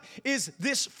for? What is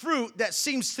this fruit that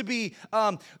seems to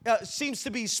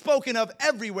be spoken of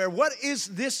everywhere? What is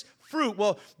this fruit?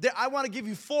 Well, I want to give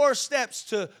you 4 steps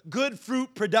to good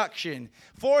fruit production.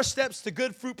 4 steps to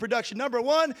good fruit production. Number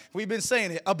 1, we've been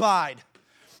saying it, abide.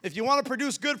 If you want to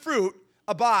produce good fruit,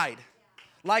 abide.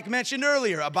 Like mentioned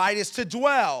earlier, abide is to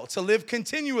dwell, to live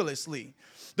continuously.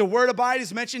 The word abide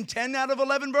is mentioned 10 out of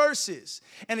 11 verses,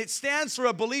 and it stands for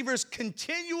a believer's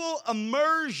continual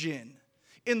immersion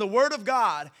in the Word of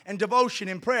God and devotion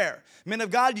in prayer. Men of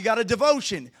God, you got a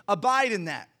devotion. Abide in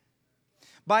that.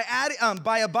 By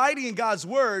abiding in God's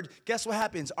Word, guess what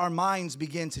happens? Our minds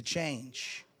begin to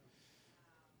change.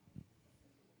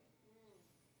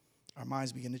 Our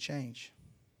minds begin to change.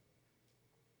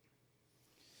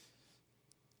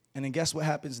 And then guess what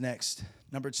happens next?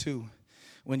 Number 2.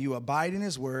 When you abide in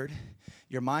His Word,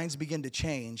 your minds begin to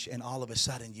change, and all of a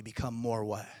sudden you become more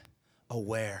what?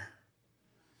 Aware.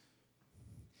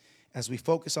 As we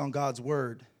focus on God's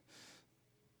Word,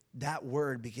 that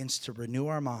word begins to renew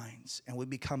our minds and we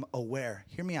become aware.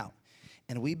 Hear me out.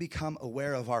 And we become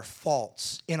aware of our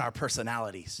faults in our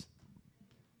personalities.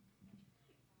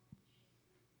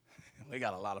 We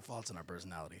got a lot of faults in our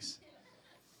personalities.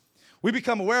 We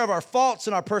become aware of our faults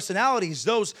in our personalities,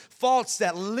 those faults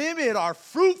that limit our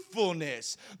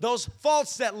fruitfulness, those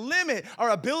faults that limit our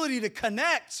ability to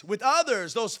connect with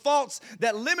others, those faults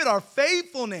that limit our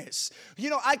faithfulness.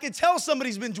 You know, I can tell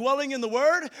somebody's been dwelling in the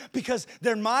Word because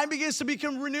their mind begins to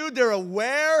become renewed, they're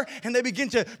aware, and they begin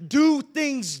to do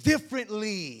things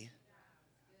differently.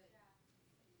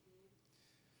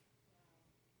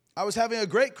 I was having a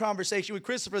great conversation with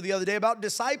Christopher the other day about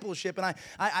discipleship, and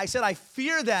I said I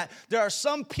fear that there are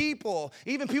some people,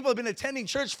 even people who have been attending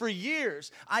church for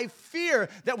years, I fear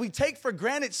that we take for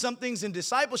granted some things in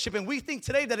discipleship, and we think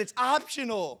today that it's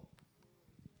optional.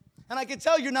 And I can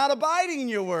tell you're not abiding in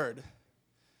your word.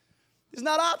 It's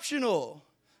not optional.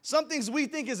 Some things we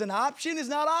think is an option is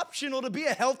not optional to be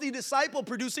a healthy disciple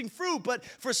producing fruit. But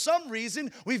for some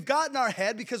reason, we've gotten our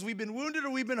head because we've been wounded or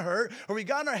we've been hurt, or we've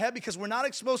gotten our head because we're not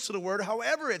exposed to the word,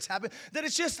 however it's happened, that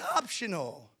it's just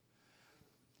optional.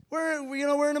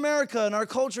 We're in America and our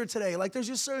culture today. Like there's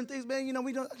just certain things, man,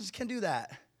 I just can't do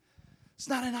that. It's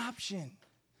not an option.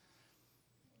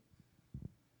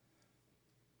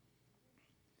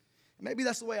 Maybe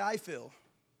that's the way I feel.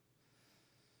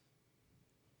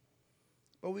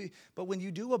 But when you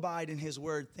do abide in his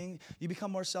word, you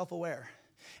become more self-aware.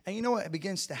 And you know what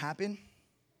begins to happen?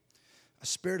 A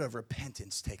spirit of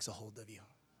repentance takes a hold of you.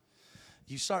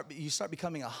 You start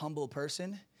becoming a humble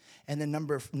person. And then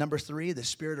number 3, the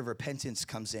spirit of repentance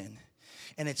comes in.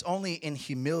 And it's only in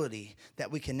humility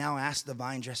that we can now ask the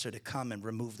vine dresser to come and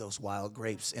remove those wild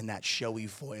grapes and that showy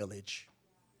foliage.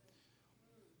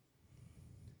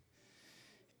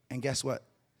 And guess what?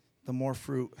 The more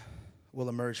fruit will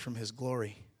emerge from his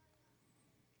glory.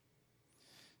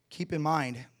 Keep in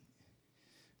mind,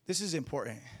 this is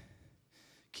important.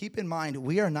 Keep in mind,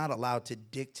 we are not allowed to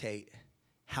dictate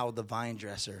how the vine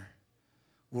dresser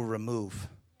will remove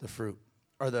the fruit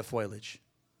or the foliage.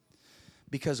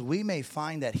 Because we may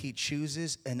find that he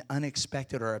chooses an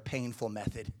unexpected or a painful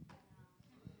method.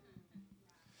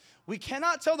 We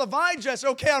cannot tell the vine dresser,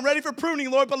 okay, I'm ready for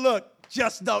pruning, Lord, but look,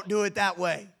 just don't do it that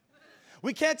way.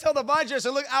 We can't tell the vine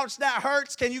dresser, look, ouch, that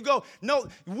hurts. Can you go? No,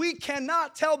 we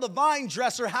cannot tell the vine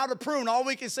dresser how to prune. All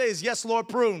we can say is, yes, Lord,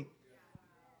 prune.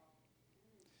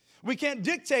 We can't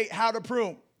dictate how to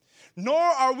prune. Nor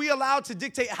are we allowed to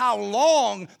dictate how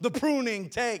long the pruning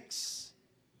takes.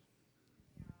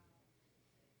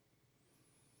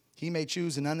 He may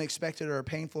choose an unexpected or a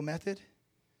painful method.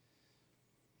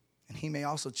 And he may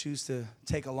also choose to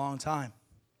take a long time.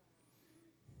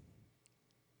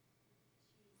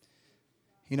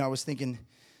 I was thinking,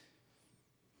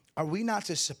 are we not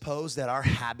to suppose that our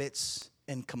habits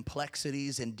and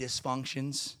complexities and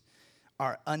dysfunctions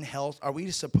are unhealthy? Are we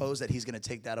to suppose that he's going to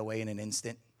take that away in an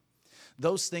instant?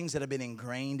 Those things that have been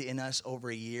ingrained in us over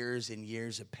years and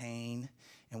years of pain,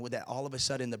 and with that, all of a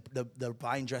sudden, the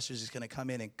vine dresser is going to come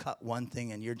in and cut one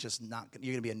thing, and you're going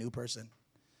to be a new person.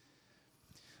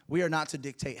 We are not to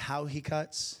dictate how he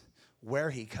cuts, where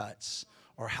he cuts,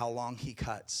 or how long he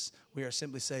cuts. We are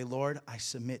simply say, Lord, I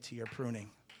submit to your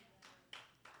pruning.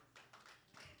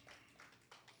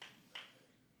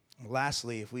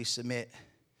 Lastly, if we submit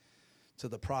to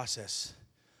the process,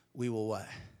 we will what?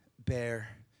 Bear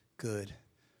good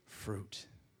fruit.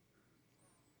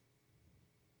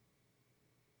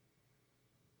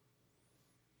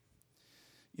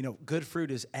 Good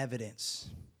fruit is evidence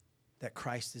that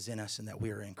Christ is in us and that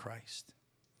we are in Christ.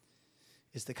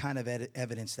 It's the kind of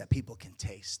evidence that people can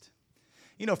taste.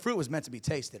 Fruit was meant to be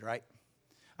tasted, right?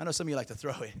 I know some of you like to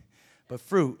throw it, but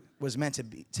fruit was meant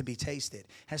to be tasted.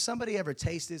 Has somebody ever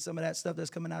tasted some of that stuff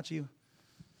that's coming out you?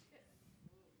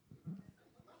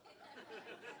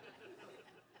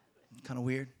 Kind of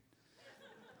weird.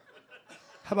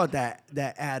 How about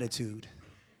that attitude?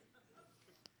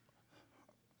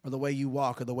 Or the way you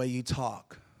walk, or the way you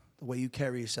talk, the way you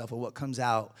carry yourself, or what comes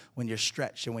out when you're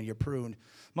stretched and when you're pruned.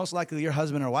 Most likely your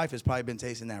husband or wife has probably been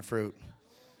tasting that fruit.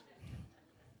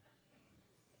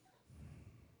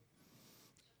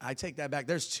 I take that back.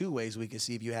 There's 2 ways we can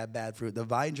see if you have bad fruit: the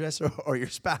vine dresser or your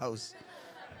spouse.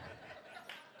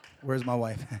 Where's my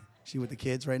wife? She with the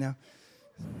kids right now?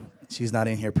 She's not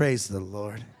in here. Praise the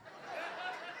Lord.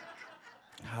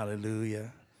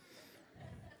 Hallelujah.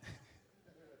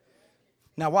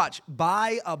 Now watch.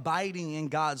 By abiding in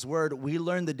God's word, we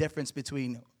learn the difference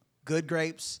between good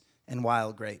grapes and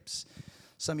wild grapes.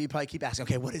 Some of you probably keep asking,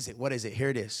 okay, what is it? What is it? Here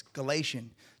it is.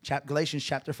 Galatians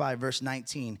chapter 5, verse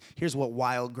 19. Here's what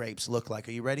wild grapes look like.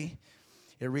 Are you ready?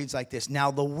 It reads like this.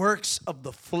 Now the works of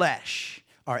the flesh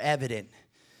are evident.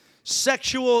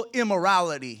 Sexual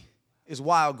immorality is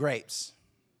wild grapes.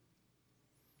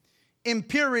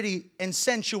 Impurity and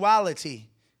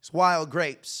sensuality is wild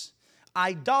grapes.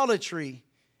 Idolatry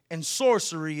and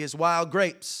sorcery is wild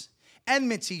grapes.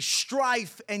 Enmity,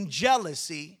 strife, and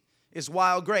jealousy is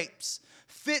wild grapes.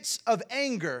 Fits of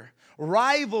anger,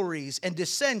 rivalries, and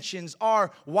dissensions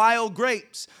are wild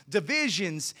grapes.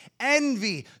 Divisions,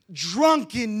 envy,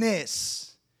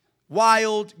 drunkenness,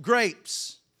 wild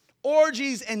grapes.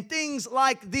 Orgies and things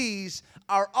like these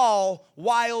are all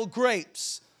wild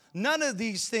grapes. None of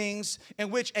these things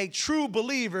in which a true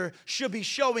believer should be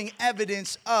showing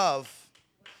evidence of.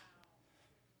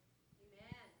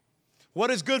 What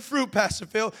is good fruit, Pastor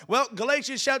Phil? Well,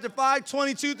 Galatians chapter 5,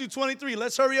 22 through 23.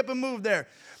 Let's hurry up and move there.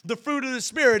 The fruit of the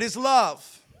Spirit is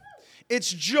love.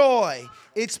 It's joy.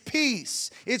 It's peace.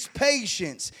 It's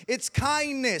patience. It's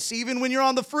kindness, even when you're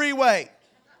on the freeway.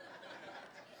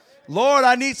 Lord,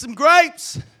 I need some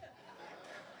grapes.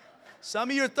 Some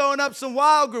of you are throwing up some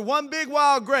one big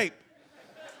wild grape.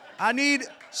 I need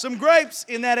some grapes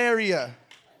in that area.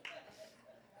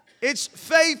 It's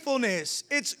faithfulness,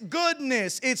 it's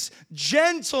goodness, it's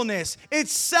gentleness,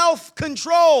 it's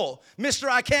self-control. Mister,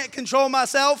 I can't control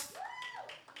myself.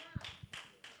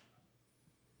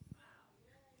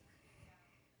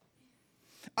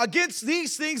 Against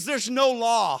these things, there's no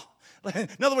law.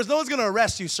 In other words, no one's going to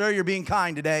arrest you, sir. You're being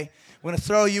kind today. We're going to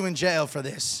throw you in jail for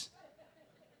this.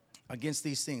 Against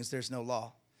these things, there's no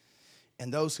law.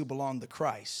 And those who belong to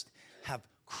Christ have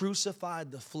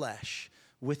crucified the flesh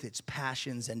with its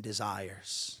passions and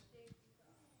desires.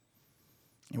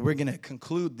 And we're going to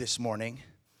conclude this morning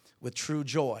with true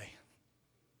joy.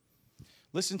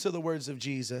 Listen to the words of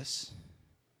Jesus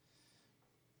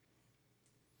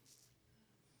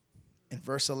in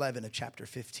verse 11 of chapter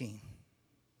 15.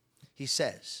 He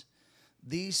says,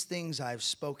 "These things I've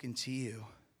spoken to you,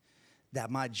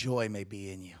 that my joy may be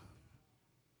in you,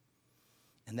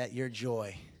 and that your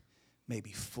joy may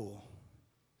be full."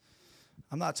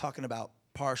 I'm not talking about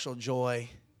partial joy,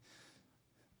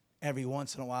 every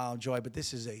once in a while joy, but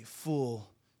this is a full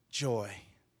joy.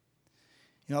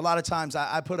 You know, a lot of times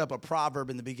I put up a proverb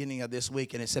in the beginning of this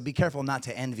week, and it said, be careful not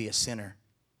to envy a sinner.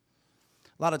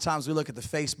 A lot of times we look at the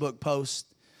Facebook post,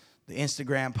 the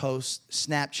Instagram post,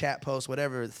 Snapchat post,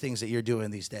 whatever the things that you're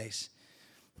doing these days.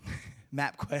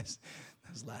 MapQuest,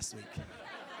 that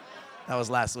was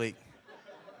last week.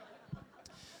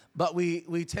 But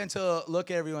we tend to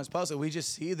look at everyone's post and we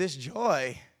just see this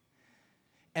joy.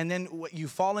 And then you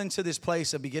fall into this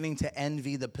place of beginning to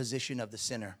envy the position of the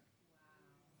sinner.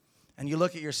 And you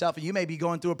look at yourself and you may be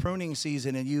going through a pruning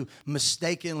season and you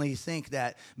mistakenly think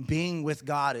that being with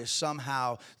God is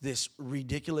somehow this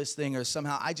ridiculous thing or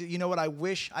somehow, you know what, I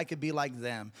wish I could be like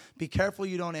them. Be careful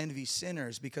you don't envy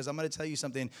sinners, because I'm going to tell you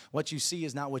something. What you see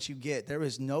is not what you get. There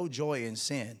is no joy in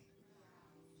sin.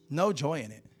 No joy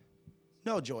in it.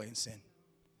 No joy in sin.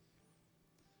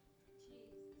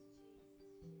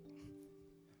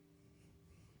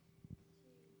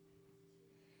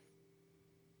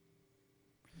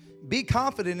 Be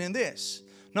confident in this.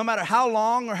 No matter how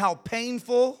long or how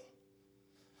painful,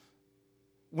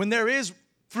 when there is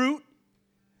fruit,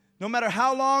 no matter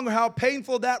how long or how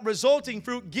painful, that resulting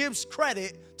fruit gives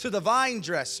credit to the vine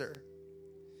dresser.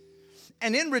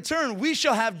 And in return, we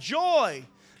shall have joy,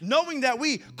 knowing that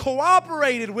we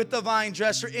cooperated with the vine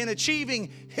dresser in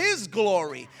achieving his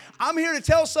glory. I'm here to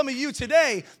tell some of you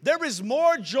today, there is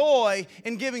more joy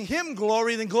in giving him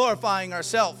glory than glorifying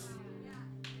ourselves.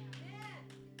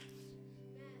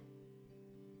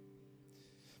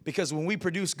 Because when we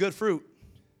produce good fruit,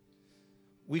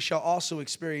 we shall also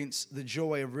experience the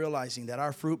joy of realizing that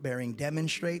our fruit bearing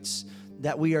demonstrates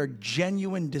that we are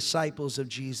genuine disciples of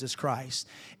Jesus Christ.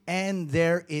 And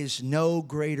there is no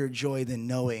greater joy than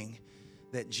knowing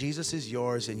that Jesus is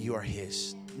yours and you are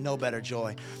his. No better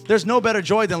joy. There's no better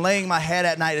joy than laying my head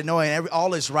at night and knowing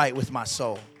all is right with my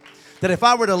soul. That if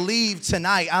I were to leave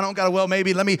tonight, I don't got to, well,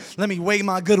 maybe let me weigh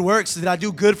my good works. Did I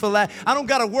do good for that? I don't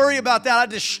got to worry about that. I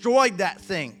destroyed that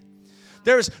thing.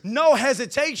 There's no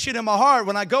hesitation in my heart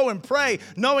when I go and pray,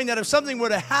 knowing that if something were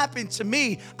to happen to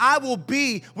me, I will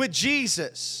be with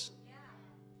Jesus.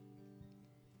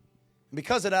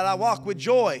 Because of that, I walk with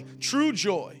joy, true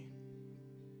joy.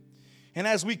 And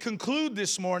as we conclude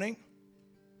this morning,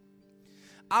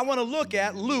 I want to look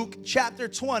at Luke chapter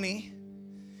 20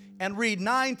 and read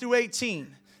 9 through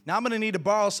 18. Now, I'm going to need to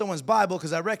borrow someone's Bible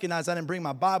because I recognize I didn't bring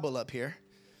my Bible up here.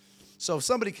 So if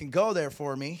somebody can go there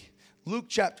for me. Luke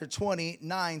chapter 20,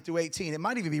 9 through 18. It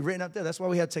might even be written up there. That's why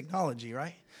we have technology,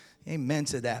 right? Amen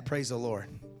to that. Praise the Lord.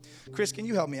 Chris, can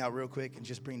you help me out real quick and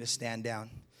just bring the stand down?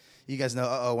 You guys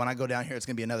know, when I go down here, it's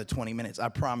going to be another 20 minutes. I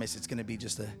promise it's going to be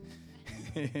just a...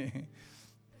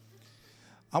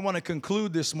 I want to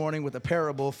conclude this morning with a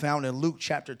parable found in Luke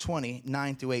chapter 20,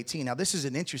 9 through 18. Now, this is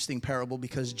an interesting parable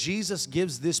because Jesus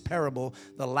gives this parable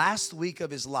the last week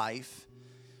of his life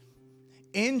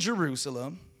in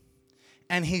Jerusalem,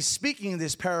 and he's speaking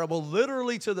this parable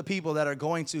literally to the people that are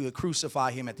going to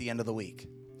crucify him at the end of the week.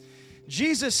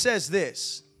 Jesus says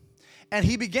this, and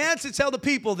he began to tell the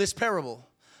people this parable.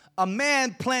 A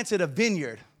man planted a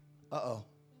vineyard.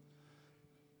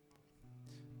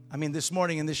 I mean, this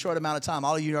morning in this short amount of time,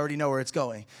 all of you already know where it's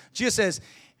going. Jesus says,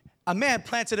 a man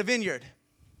planted a vineyard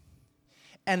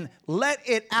and let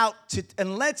it out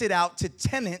to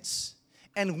tenants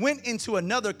and went into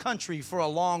another country for a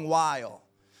long while.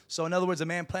 So in other words, a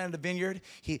man planted a vineyard.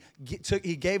 He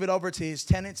gave it over to his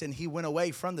tenants, and he went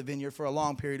away from the vineyard for a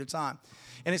long period of time.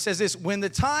 And it says this, when the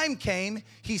time came,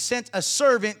 he sent a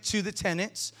servant to the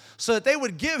tenants so that they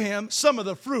would give him some of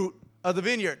the fruit of the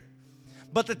vineyard.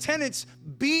 But the tenants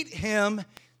beat him,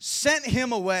 sent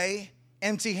him away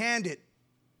empty-handed.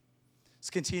 Let's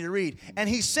continue to read. And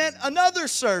he sent another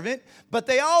servant, but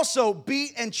they also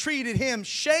beat and treated him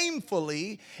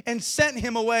shamefully and sent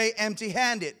him away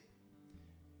empty-handed.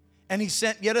 And he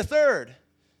sent yet a third.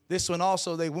 This one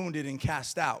also they wounded and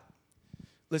cast out.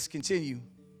 Let's continue.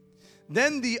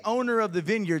 Then the owner of the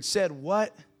vineyard said,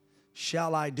 what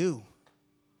shall I do?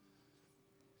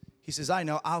 He says, I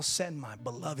know, I'll send my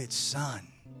beloved son.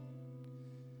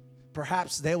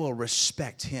 Perhaps they will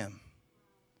respect him.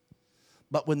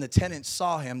 But when the tenants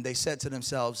saw him, they said to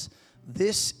themselves,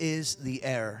 this is the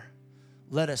heir.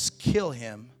 Let us kill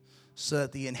him so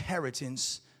that the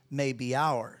inheritance may be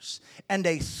ours. And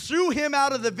they threw him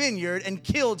out of the vineyard and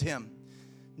killed him.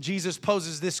 Jesus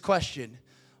poses this question.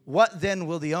 What then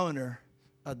will the owner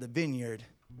of the vineyard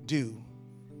do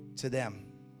to them?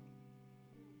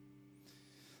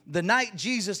 The night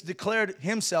Jesus declared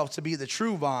himself to be the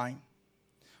true vine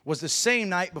was the same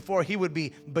night before he would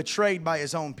be betrayed by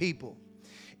his own people.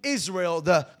 Israel,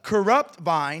 the corrupt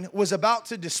vine, was about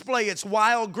to display its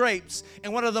wild grapes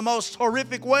in one of the most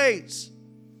horrific ways.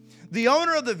 The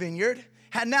owner of the vineyard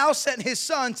had now sent his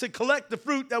son to collect the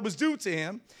fruit that was due to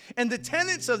him, and the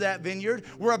tenants of that vineyard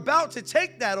were about to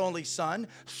take that only son,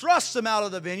 thrust him out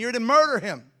of the vineyard, and murder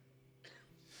him.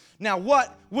 Now,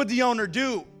 what would the owner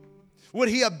do? Would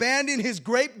he abandon his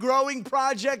grape growing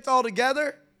project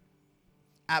altogether?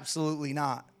 Absolutely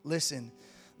not. Listen,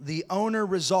 the owner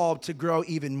resolved to grow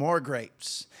even more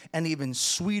grapes and even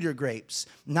sweeter grapes,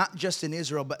 not just in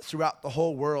Israel, but throughout the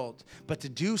whole world. But to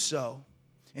do so,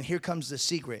 and here comes the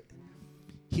secret,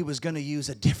 he was going to use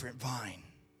a different vine.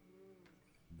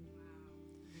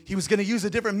 He was going to use a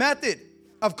different method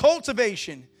of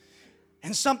cultivation,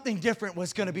 and something different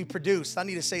was going to be produced. I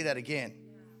need to say that again.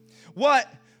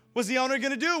 What was the owner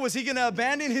going to do? Was he going to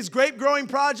abandon his grape growing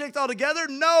project altogether?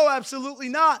 No, absolutely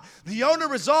not. The owner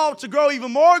resolved to grow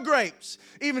even more grapes,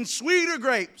 even sweeter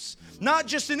grapes, not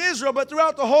just in Israel, but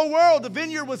throughout the whole world. The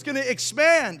vineyard was going to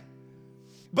expand.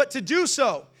 But to do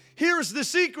so, here's the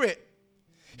secret.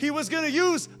 He was going to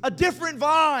use a different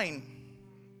vine,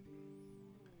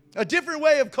 a different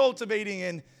way of cultivating,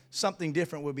 and something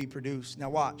different would be produced. Now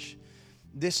watch.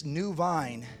 This new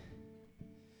vine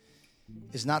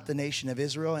is not the nation of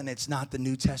Israel, and it's not the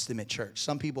New Testament church.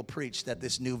 Some people preach that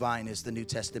this new vine is the New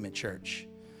Testament church.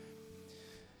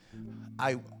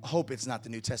 I hope it's not the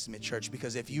New Testament church,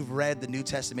 because if you've read the New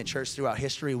Testament church throughout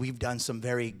history, we've done some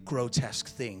very grotesque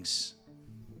things.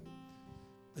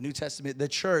 The New Testament, the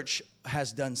church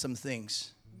has done some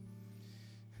things.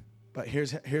 But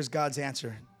here's God's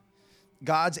answer.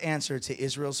 God's answer to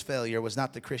Israel's failure was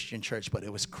not the Christian church, but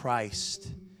it was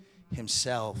Christ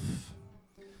himself.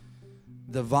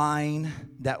 The vine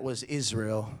that was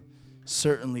Israel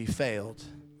certainly failed,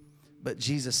 but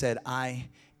Jesus said, I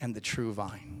am the true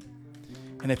vine.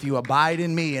 And if you abide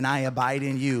in me and I abide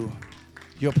in you,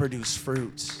 you'll produce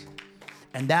fruits.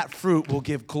 And that fruit will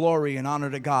give glory and honor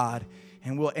to God.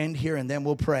 And we'll end here and then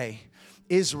we'll pray.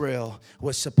 Israel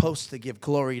was supposed to give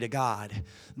glory to God.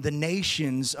 The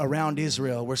nations around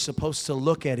Israel were supposed to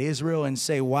look at Israel and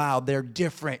say, wow, they're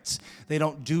different. They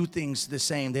don't do things the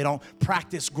same. They don't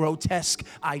practice grotesque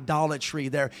idolatry.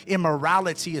 Their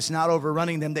immorality is not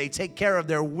overrunning them. They take care of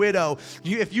their widow.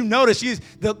 If you notice,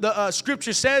 the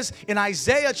scripture says in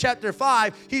Isaiah chapter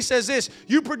 5, he says this,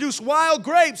 you produce wild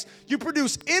grapes. You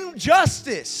produce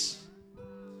injustice.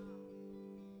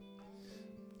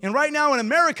 And right now in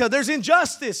America, there's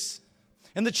injustice.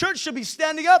 And the church should be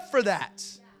standing up for that.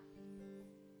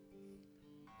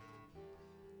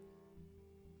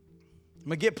 I'm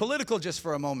going to get political just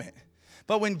for a moment.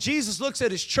 But when Jesus looks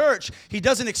at his church, he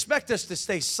doesn't expect us to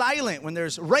stay silent when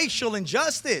there's racial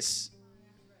injustice.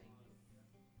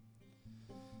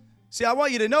 See, I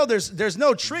want you to know there's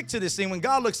no trick to this thing. When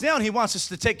God looks down, he wants us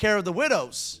to take care of the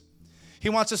widows. He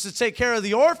wants us to take care of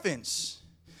the orphans.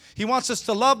 He wants us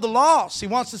to love the lost. He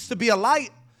wants us to be a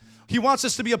light. He wants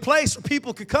us to be a place where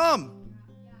people could come.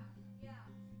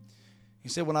 He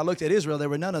said, when I looked at Israel, there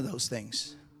were none of those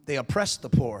things. They oppressed the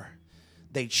poor.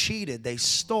 They cheated. They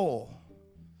stole.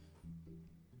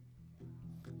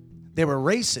 They were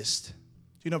racist. Do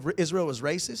you know Israel was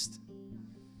racist?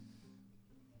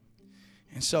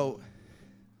 And so,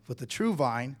 with the true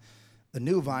vine, the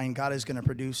new vine, God is going to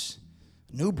produce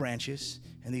new branches.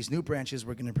 And these new branches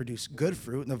were going to produce good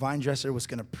fruit. And the vine dresser was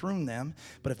going to prune them.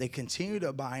 But if they continue to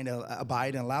abide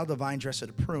and allow the vine dresser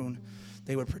to prune,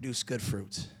 they would produce good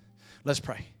fruit. Let's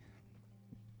pray.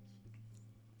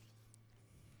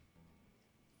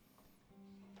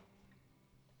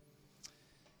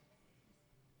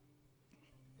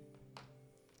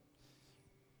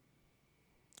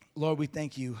 Lord, we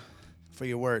thank you for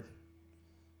your word.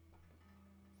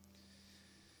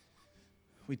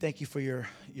 We thank you for your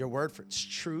word, for its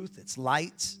truth, its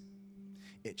light.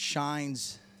 It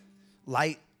shines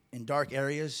light in dark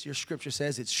areas. Your scripture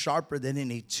says it's sharper than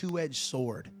any two-edged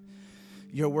sword.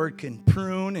 Your word can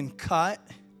prune and cut.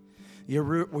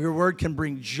 Your word can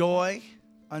bring joy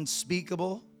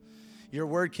unspeakable. Your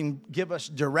word can give us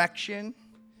direction,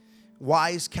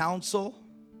 wise counsel.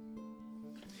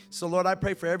 So, Lord, I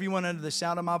pray for everyone under the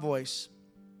sound of my voice.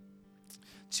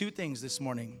 Two things this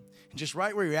morning. Just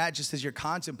right where you're at, just as you're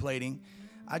contemplating,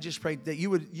 I just pray that you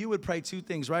would pray two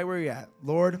things right where you're at.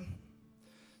 Lord,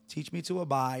 teach me to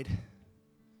abide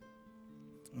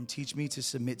and teach me to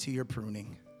submit to your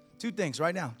pruning. Two things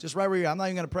right now, just right where you're at. I'm not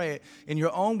even going to pray it in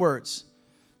your own words.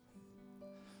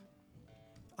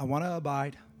 I want to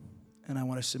abide and I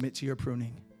want to submit to your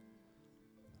pruning.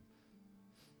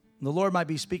 The Lord might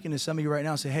be speaking to some of you right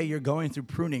now and say, hey, you're going through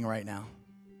pruning right now.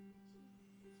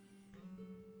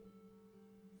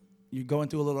 You're going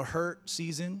through a little hurt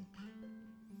season.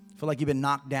 Feel like you've been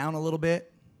knocked down a little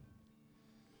bit.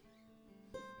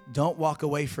 Don't walk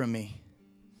away from me.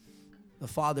 The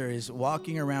Father is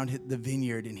walking around the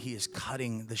vineyard and he is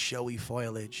cutting the showy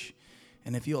foliage.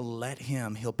 And if you'll let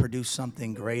him, he'll produce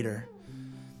something greater.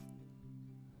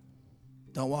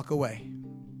 Don't walk away.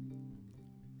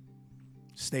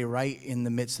 Stay right in the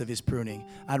midst of his pruning.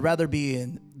 I'd rather be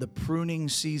in the pruning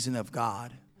season of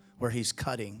God where he's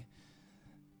cutting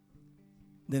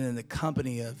than in the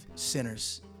company of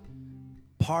sinners,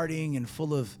 partying and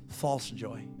full of false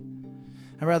joy.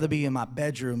 I'd rather be in my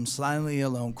bedroom, silently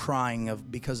alone, crying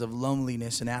because of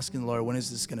loneliness and asking the Lord, when is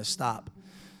this going to stop?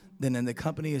 Than in the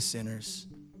company of sinners,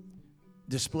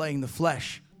 displaying the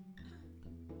flesh.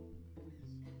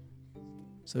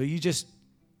 So you just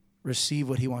receive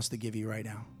what he wants to give you right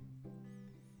now.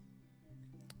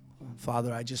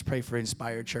 Father, I just pray for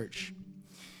Inspired Church.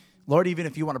 Lord, even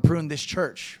if you want to prune this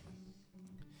church,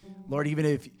 Lord, even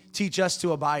if teach us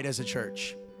to abide as a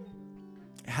church,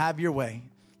 have your way.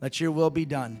 Let your will be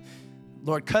done.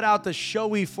 Lord, cut out the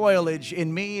showy foliage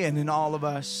in me and in all of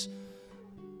us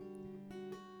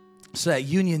so that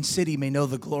Union City may know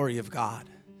the glory of God,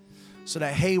 so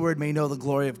that Hayward may know the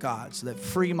glory of God, so that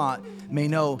Fremont may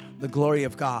know the glory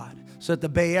of God, so that the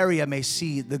Bay Area may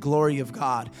see the glory of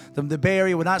God. The Bay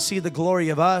Area will not see the glory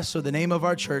of us or the name of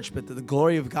our church, but the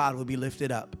glory of God will be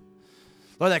lifted up.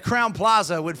 Lord, that Crown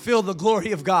Plaza would feel the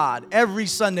glory of God every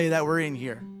Sunday that we're in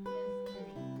here.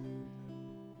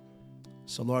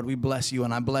 So, Lord, we bless you,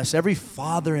 and I bless every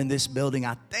father in this building.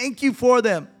 I thank you for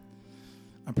them.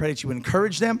 I pray that you would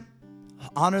encourage them,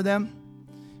 honor them.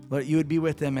 Lord, you would be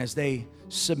with them as they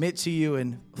submit to you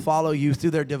and follow you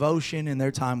through their devotion and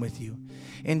their time with you.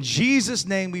 In Jesus'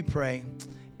 name we pray.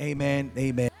 Amen.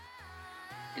 Amen.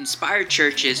 Inspired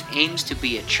Churches aims to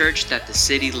be a church that the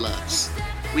city loves.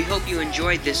 We hope you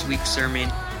enjoyed this week's sermon.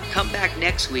 Come back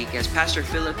next week as Pastor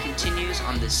Philip continues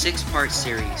on the 6-part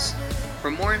series.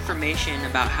 For more information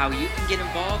about how you can get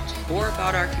involved or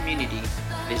about our community,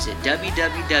 visit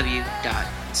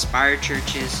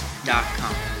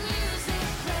www.inspiredchurches.com.